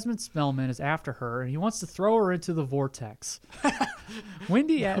how Desmond Spellman is after her and he wants to throw her into the vortex.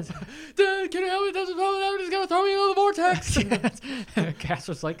 Wendy asks, Dad, can you help me? Desmond Spellman, he's going to throw me into the vortex.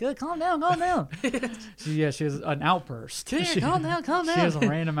 Casper's like, calm down. She has an outburst. Calm down. She has a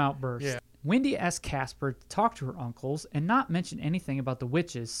random outburst. Yeah. Wendy asks Casper to talk to her uncles and not mention anything about the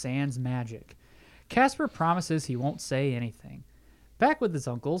witches sans magic. Casper promises he won't say anything. Back with his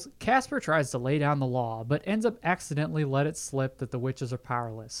uncles, Casper tries to lay down the law, but ends up accidentally let it slip that the witches are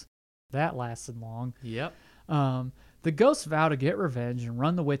powerless. That lasted long. Yep. The ghosts vow to get revenge and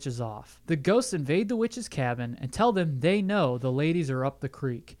run the witches off. The ghosts invade the witches' cabin and tell them they know the ladies are up the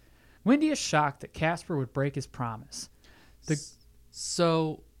creek. Wendy is shocked that Casper would break his promise.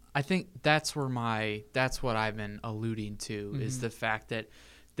 So I think that's what I've been alluding to is the fact that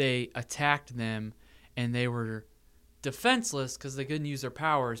they attacked them and they were defenseless because they couldn't use their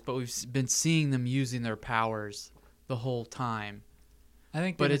powers, but we've been seeing them using their powers the whole time. I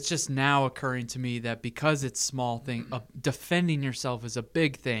think, but it's just now occurring to me that because it's small thing, defending yourself is a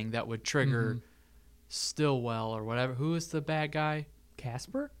big thing that would trigger Stillwell or whatever. Who is the bad guy?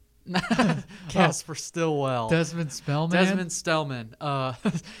 Casper? Casper Stillwell. Desmond Spellman. Desmond Spellman.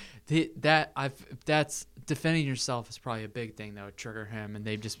 That's defending yourself is probably a big thing that would trigger him, and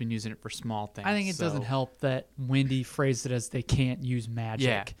they've just been using it for small things. I think it doesn't help that Wendy phrased it as they can't use magic.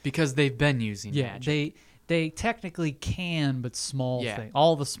 Yeah, because they've been using magic. They technically can, but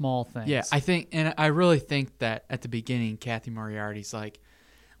all the small things. Yeah, I think, and I really think that at the beginning, Kathy Moriarty's like,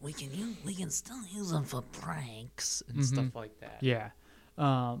 We can still use them for pranks and stuff like that. Yeah.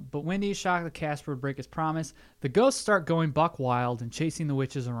 But Wendy is shocked that Casper would break his promise. The ghosts start going buck wild and chasing the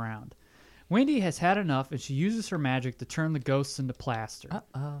witches around. Wendy has had enough, and she uses her magic to turn the ghosts into plaster.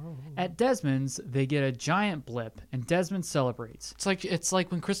 Uh-oh. At Desmond's, they get a giant blip, and Desmond celebrates. It's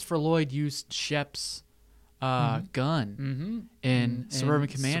like when Christopher Lloyd used Shep's gun in Suburban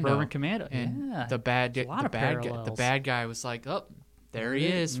Commando. Suburban Commando, and yeah. the bad guy was like, "Oh, there he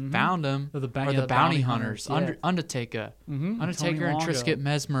is, found him." The bounty hunters, yeah. Undertaker, Tony Undertaker, and Longo. Trisket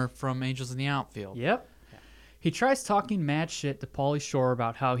Mesmer from Angels in the Outfield. Yep. He tries talking mad shit to Pauly Shore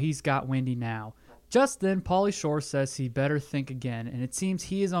about how he's got Wendy now. Just then, Pauly Shore says he better think again, and it seems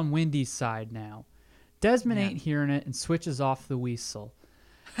he is on Wendy's side now. Desmond ain't hearing it and switches off the whistle.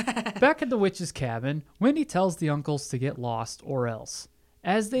 Back at the witch's cabin, Wendy tells the uncles to get lost or else.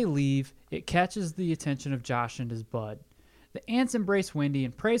 As they leave, it catches the attention of Josh and his bud. The aunts embrace Wendy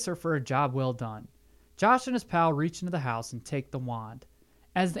and praise her for a job well done. Josh and his pal reach into the house and take the wand.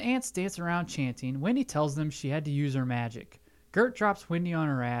 As the aunts dance around chanting, Wendy tells them she had to use her magic. Gert drops Wendy on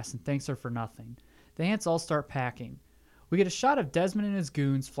her ass and thanks her for nothing. The aunts all start packing. We get a shot of Desmond and his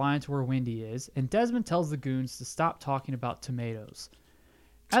goons flying to where Wendy is, and Desmond tells the goons to stop talking about tomatoes.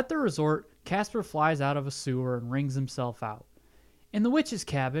 At the resort, Casper flies out of a sewer and wrings himself out. In the witch's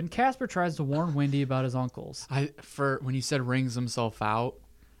cabin, Casper tries to warn Wendy about his uncles. When you said wrings himself out,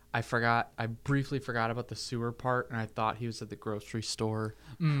 I briefly forgot about the sewer part, and I thought he was at the grocery store.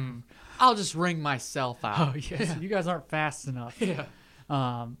 I'll just wring myself out. Oh, yes. You guys aren't fast enough. Yeah.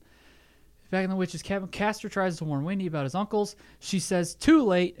 Back in the witch's cabin, Casper tries to warn Wendy about his uncles. She says, too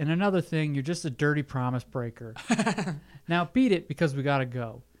late, and another thing, you're just a dirty promise breaker. Now beat it because we gotta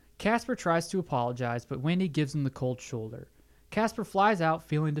go. Casper tries to apologize, but Wendy gives him the cold shoulder. Casper flies out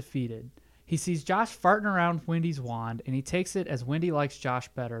feeling defeated. He sees Josh farting around with Wendy's wand, and he takes it as Wendy likes Josh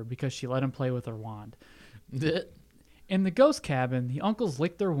better because she let him play with her wand. In the ghost cabin, the uncles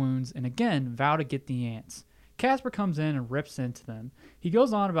lick their wounds and again vow to get the ants. Casper comes in and rips into them. He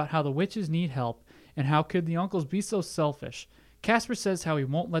goes on about how the witches need help and how could the uncles be so selfish. Casper says how he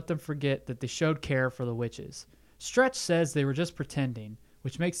won't let them forget that they showed care for the witches. Stretch says they were just pretending,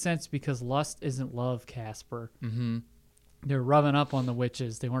 which makes sense because lust isn't love, Casper. Mm-hmm. They're rubbing up on the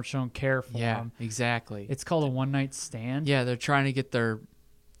witches. They weren't showing care for them. Exactly. It's called a one-night stand. Yeah, they're trying to get their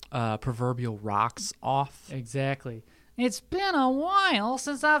proverbial rocks off. Exactly. It's been a while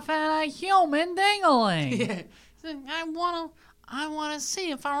since I've had a human dingling. I wanna see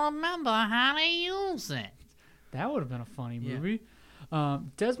if I remember how to use it. That would have been a funny movie.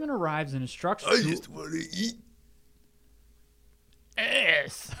 Desmond arrives and instructs... I just want to eat.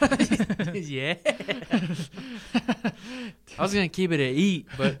 Yes. Yeah. I was going to keep it at eat,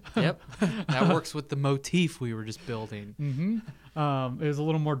 but yep, that works with the motif we were just building. It was a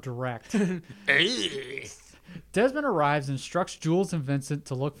little more direct. Desmond arrives and instructs Jules and Vincent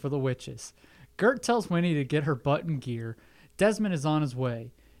to look for the witches. Gert tells Winnie to get her butt in gear. Desmond is on his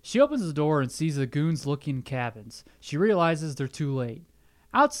way. She opens the door and sees the goons looking in cabins. She realizes they're too late.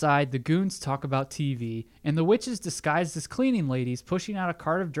 Outside, the goons talk about TV, and the witches disguised as cleaning ladies pushing out a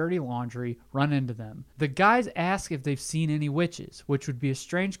cart of dirty laundry run into them. The guys ask if they've seen any witches, which would be a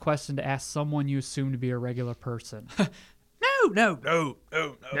strange question to ask someone you assume to be a regular person. No.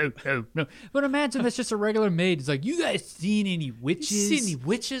 But imagine that's just a regular maid. It's like, you guys seen any witches? You see any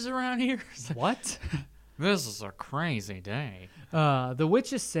witches around here? What? This is a crazy day. The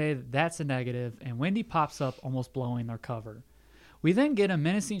witches say that that's a negative, and Wendy pops up almost blowing their cover. We then get a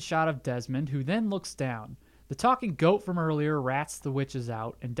menacing shot of Desmond, who then looks down. The talking goat from earlier rats the witches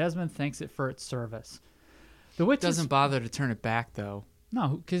out, and Desmond thanks it for its service. The witches Doesn't bother to turn it back, though.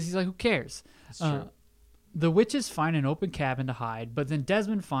 No, because he's like, who cares? That's true. The witches find an open cabin to hide, but then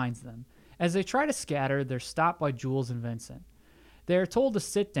Desmond finds them. As they try to scatter, they're stopped by Jules and Vincent. They are told to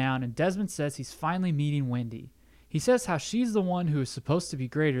sit down, and Desmond says he's finally meeting Wendy. He says how she's the one who is supposed to be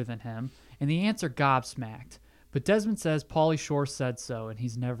greater than him, and the ants are gobsmacked. But Desmond says Pauly Shore said so, and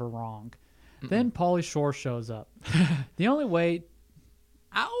he's never wrong. Then Pauly Shore shows up. The only way...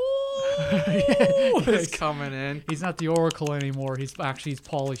 Ow! He's coming in. He's not the Oracle anymore. He's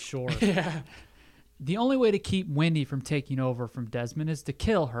Pauly Shore. Yeah. The only way to keep Wendy from taking over from Desmond is to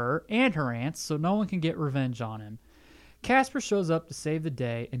kill her and her aunts so no one can get revenge on him. Casper shows up to save the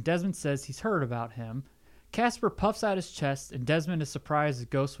day, and Desmond says he's heard about him. Casper puffs out his chest, and Desmond is surprised a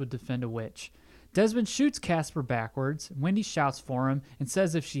ghost would defend a witch. Desmond shoots Casper backwards. Wendy shouts for him and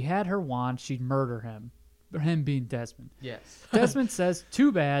says if she had her wand, she'd murder him. Him being Desmond. Yes. Desmond says,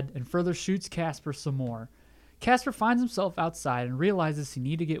 too bad, and further shoots Casper some more. Casper finds himself outside and realizes he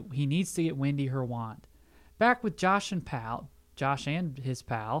needs to get Wendy her wand. Back with Josh and his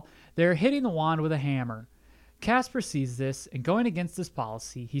pal, they're hitting the wand with a hammer. Casper sees this, and going against this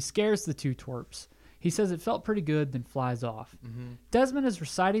policy, he scares the two twerps. He says it felt pretty good, then flies off. Desmond is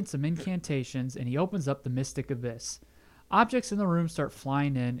reciting some incantations, and he opens up the mystic abyss. Objects in the room start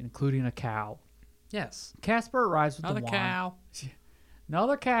flying in, including a cow. Yes. Casper arrives with Another the wand. cow.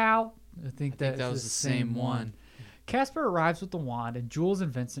 Another cow. I think that was the same one. Casper arrives with the wand, and Jules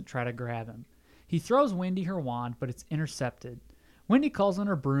and Vincent try to grab him. He throws Wendy her wand, but it's intercepted. Wendy calls on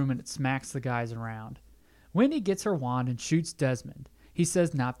her broom, and it smacks the guys around. Wendy gets her wand and shoots Desmond. He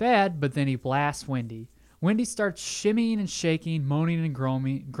says not bad, but then he blasts Wendy. Wendy starts shimmying and shaking, moaning and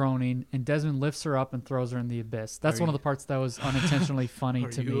groaning, and Desmond lifts her up and throws her in the abyss. That's one of the parts that was unintentionally funny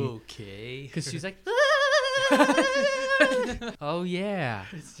to me. Okay? Because she's like, Oh, yeah.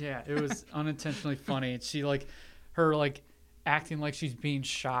 yeah, it was unintentionally funny. And she acting like she's being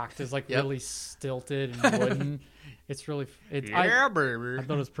shocked is really stilted and wooden. It's really, baby. I thought it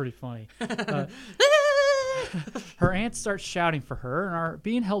was pretty funny. Her aunts start shouting for her and are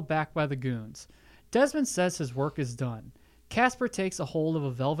being held back by the goons. Desmond says his work is done. Casper takes a hold of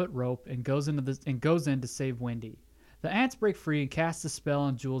a velvet rope and goes in to save Wendy. The ants break free and cast a spell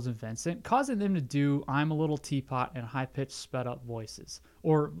on Jules and Vincent, causing them to do "I'm a Little Teapot" in high-pitched, sped-up voices,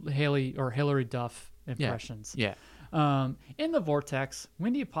 or Hillary Duff impressions. Yeah. In the vortex,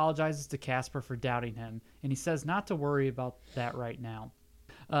 Wendy apologizes to Casper for doubting him, and he says not to worry about that right now.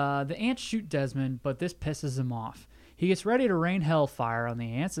 The ants shoot Desmond, but this pisses him off. He gets ready to rain hellfire on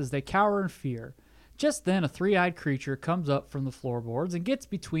the ants as they cower in fear. Just then, a three-eyed creature comes up from the floorboards and gets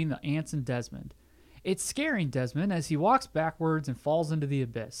between the ants and Desmond. It's scaring Desmond as he walks backwards and falls into the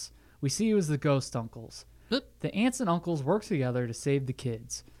abyss. We see it was the ghost uncles. The aunts and uncles work together to save the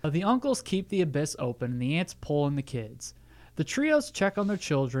kids. The uncles keep the abyss open and the aunts pull in the kids. The trios check on their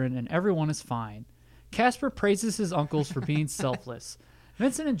children and everyone is fine. Casper praises his uncles for being selfless.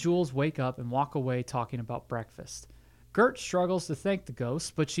 Vincent and Jules wake up and walk away talking about breakfast. Gert struggles to thank the ghosts,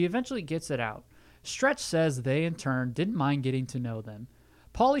 but she eventually gets it out. Stretch says they, in turn, didn't mind getting to know them.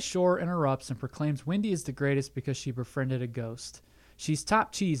 Pauly Shore interrupts and proclaims Wendy is the greatest because she befriended a ghost. She's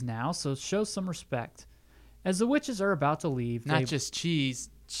top cheese now, so show some respect. As the witches are about to leave, Not just cheese.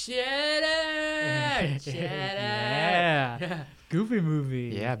 Cheddar! Cheddar! Yeah. Goofy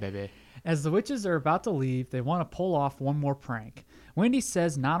movie. Yeah, baby. As the witches are about to leave, they want to pull off one more prank. Wendy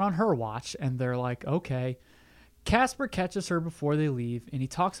says not on her watch, and they're like, okay. Casper catches her before they leave, and he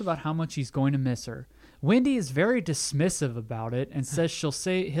talks about how much he's going to miss her. Wendy is very dismissive about it and says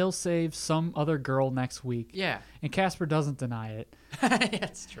he'll save some other girl next week. Yeah. And Casper doesn't deny it.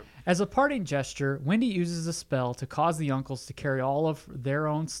 That's true. As a parting gesture, Wendy uses a spell to cause the uncles to carry all of their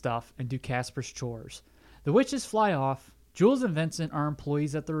own stuff and do Casper's chores. The witches fly off. Jules and Vincent are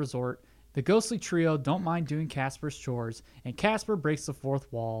employees at the resort. The ghostly trio don't mind doing Casper's chores, and Casper breaks the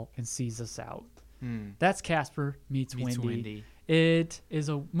fourth wall and sees us out. That's Casper Meets Wendy. It is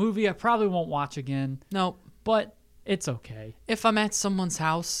a movie I probably won't watch again. No. But it's okay. If I'm at someone's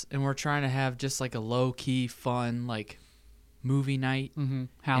house and we're trying to have just like a low-key, fun, like, movie night.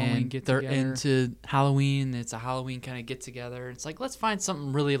 Halloween and get they're together. into Halloween. It's a Halloween kind of get together. It's like, let's find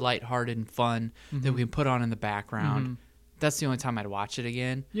something really lighthearted and fun that we can put on in the background. That's the only time I'd watch it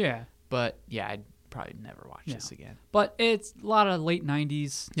again. Yeah. But yeah, I'd probably never watch this again. But it's a lot of late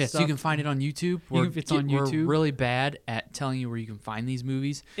 90s Yes, stuff. you can find it on YouTube. It's on YouTube. We're really bad at telling you where you can find these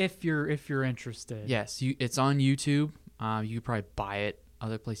movies. If you're interested. Yes, it's on YouTube. You could probably buy it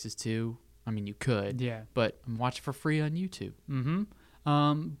other places too. I mean, you could. Yeah. But watch it for free on YouTube.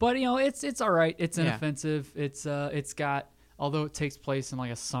 But you know, it's all right. It's Yeah. inoffensive. It's got, although it takes place in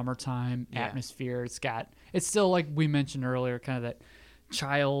like a summertime atmosphere, it's still, like we mentioned earlier, kind of that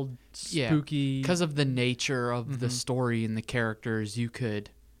child spooky. Because of the nature of the story and the characters, you could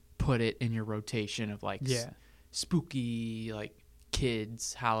put it in your rotation of like spooky, like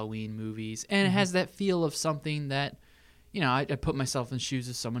kids Halloween movies, and it has that feel of something that, you know, I put myself in the shoes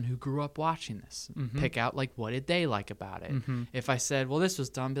of someone who grew up watching this. Pick out like what did they like about it. If I said, well, this was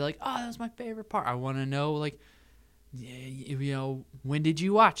dumb, be like, oh, that was my favorite part. I want to know, like, you know, when did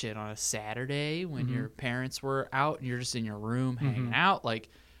you watch it? On a Saturday when your parents were out and you're just in your room hanging out? Like,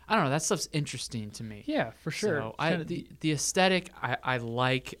 I don't know, that stuff's interesting to me. Yeah, for sure. So the aesthetic I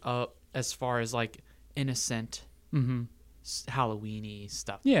like as far as like innocent Halloween-y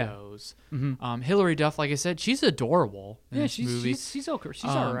stuff goes. Hilary Duff, like I said, she's adorable in this movie. She's okay. She's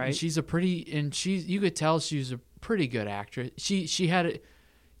all right. She's a pretty, and you could tell she's a pretty good actress. She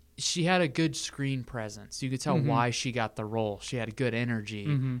had a good screen presence. You could tell why she got the role. She had a good energy.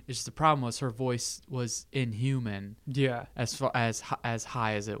 It's just the problem was her voice was inhuman. Yeah. As far as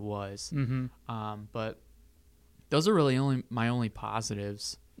high as it was. But those are really my only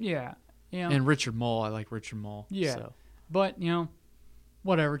positives. Yeah. Yeah. And Richard Mole, I like Richard Mole. Yeah. So. But, you know,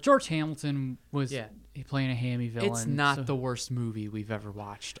 whatever. George Hamilton was playing a hammy villain. It's not the worst movie we've ever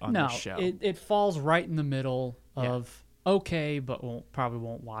watched on this show. It falls right in the middle of okay, but probably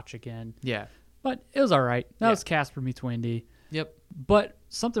won't watch again. Yeah. But it was all right. That was Casper Meets Wendy. Yep. But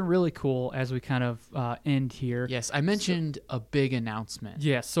something really cool as we kind of end here. Yes, I mentioned a big announcement.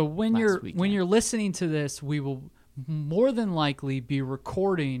 Yeah, so when you're listening to this, we will more than likely be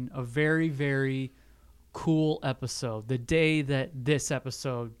recording a very, very cool episode the day that this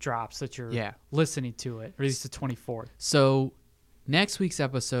episode drops, that you're listening to it, or at least the 24th. So next week's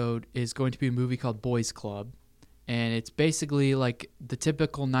episode is going to be a movie called Boys Club, and it's basically like the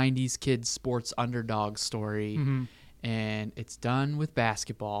typical 90s kids sports underdog story, and it's done with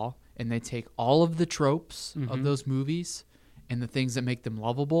basketball, and they take all of the tropes of those movies and the things that make them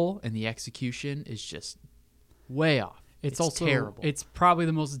lovable, and the execution is just way off. It's also terrible. It's probably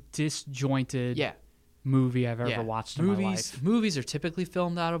the most disjointed movie I've ever watched in my life. Movies are typically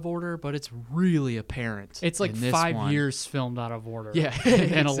filmed out of order, but it's really apparent. It's like 5 years filmed out of order. Yeah,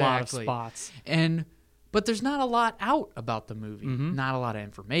 in a lot of spots. But there's not a lot out about the movie. Not a lot of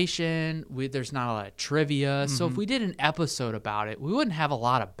information. There's not a lot of trivia. So if we did an episode about it, we wouldn't have a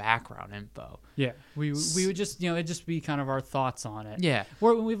lot of background info. Yeah, we would just, it'd just be kind of our thoughts on it. Yeah.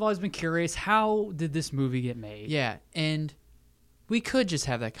 We've always been curious, how did this movie get made? Yeah, and we could just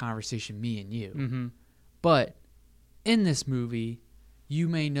have that conversation, me and you. But in this movie, you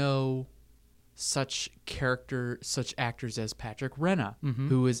may know such actors as Patrick Renna,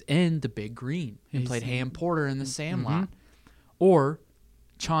 who was in The Big Green and played Ham Porter in The Sandlot, or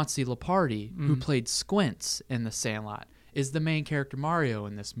Chauncey Lepardi, who played Squints in The Sandlot, is the main character Mario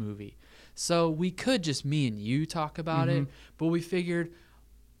in this movie. So we could just me and you talk about it, but we figured,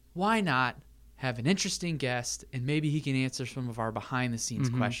 why not have an interesting guest and maybe he can answer some of our behind-the-scenes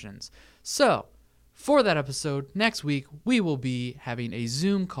questions. So for that episode, next week, we will be having a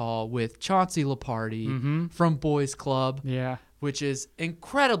Zoom call with Chauncey Lepardi from Boys Club, which is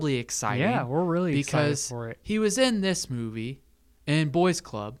incredibly exciting. Yeah, we're really excited for it. He was in this movie, in Boys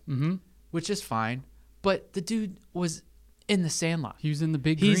Club, which is fine, but the dude was in The Sandlot. He was in The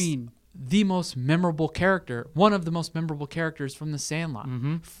Big He's Green. the most memorable character, one of the most memorable characters from The Sandlot.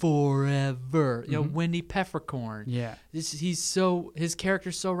 Forever. You know, Wendy Peppercorn. Yeah. His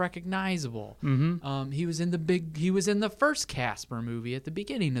character's so recognizable. He was in the first Casper movie at the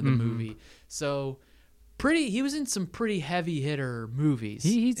beginning of the movie. So he was in some pretty heavy hitter movies.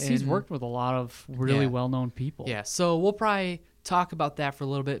 He's worked with a lot of really well-known people. Yeah, so we'll probably talk about that for a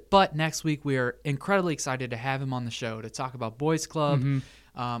little bit. But next week, we are incredibly excited to have him on the show to talk about Boys Club.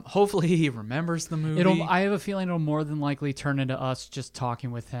 Hopefully he remembers the movie. I have a feeling it'll more than likely turn into us just talking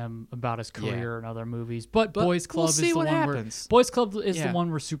with him about his career and other movies. But Boys Club is the one the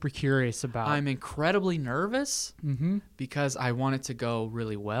one we're super curious about. I'm incredibly nervous because I want it to go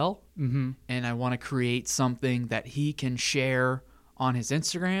really well, and I want to create something that he can share on his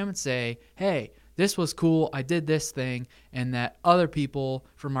Instagram and say, hey, this was cool, I did this thing, and that other people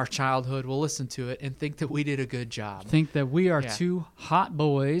from our childhood will listen to it and think that we did a good job. Think that we are two hot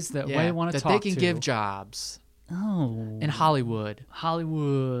boys that we want to talk to. That they can give jobs. Oh. In Hollywood.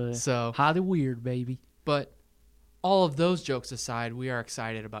 So Hollywood, baby. But all of those jokes aside, we are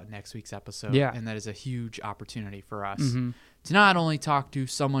excited about next week's episode. Yeah. And that is a huge opportunity for us to not only talk to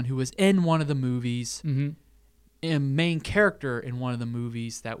someone who was in one of the movies, a main character in one of the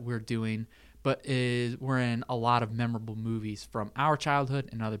movies that we're doing, but we're in a lot of memorable movies from our childhood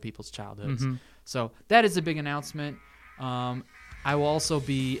and other people's childhoods. So that is a big announcement. I will also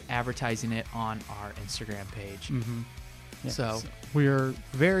be advertising it on our Instagram page. Yes. So we are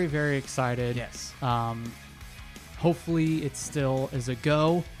very, very excited. Yes. Hopefully it still is a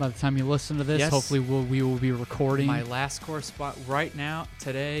go by the time you listen to this. Yes. Hopefully we will be recording. My last correspondence right now,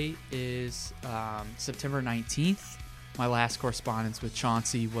 today is September 19th. My last correspondence with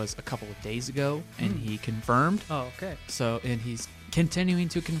Chauncey was a couple of days ago, and he confirmed. Oh, okay. So, and he's continuing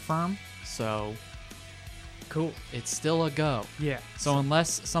to confirm. So, cool. It's still a go. Yeah. So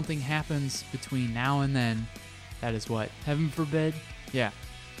unless something happens between now and then, that is what. Heaven forbid. Yeah.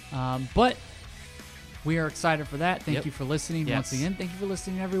 But we are excited for that. Thank you for listening. Yes. Once again, thank you for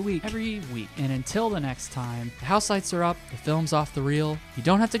listening every week. And until the next time, the house lights are up, the film's off the reel. You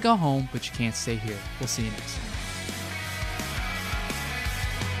don't have to go home, but you can't stay here. We'll see you next time.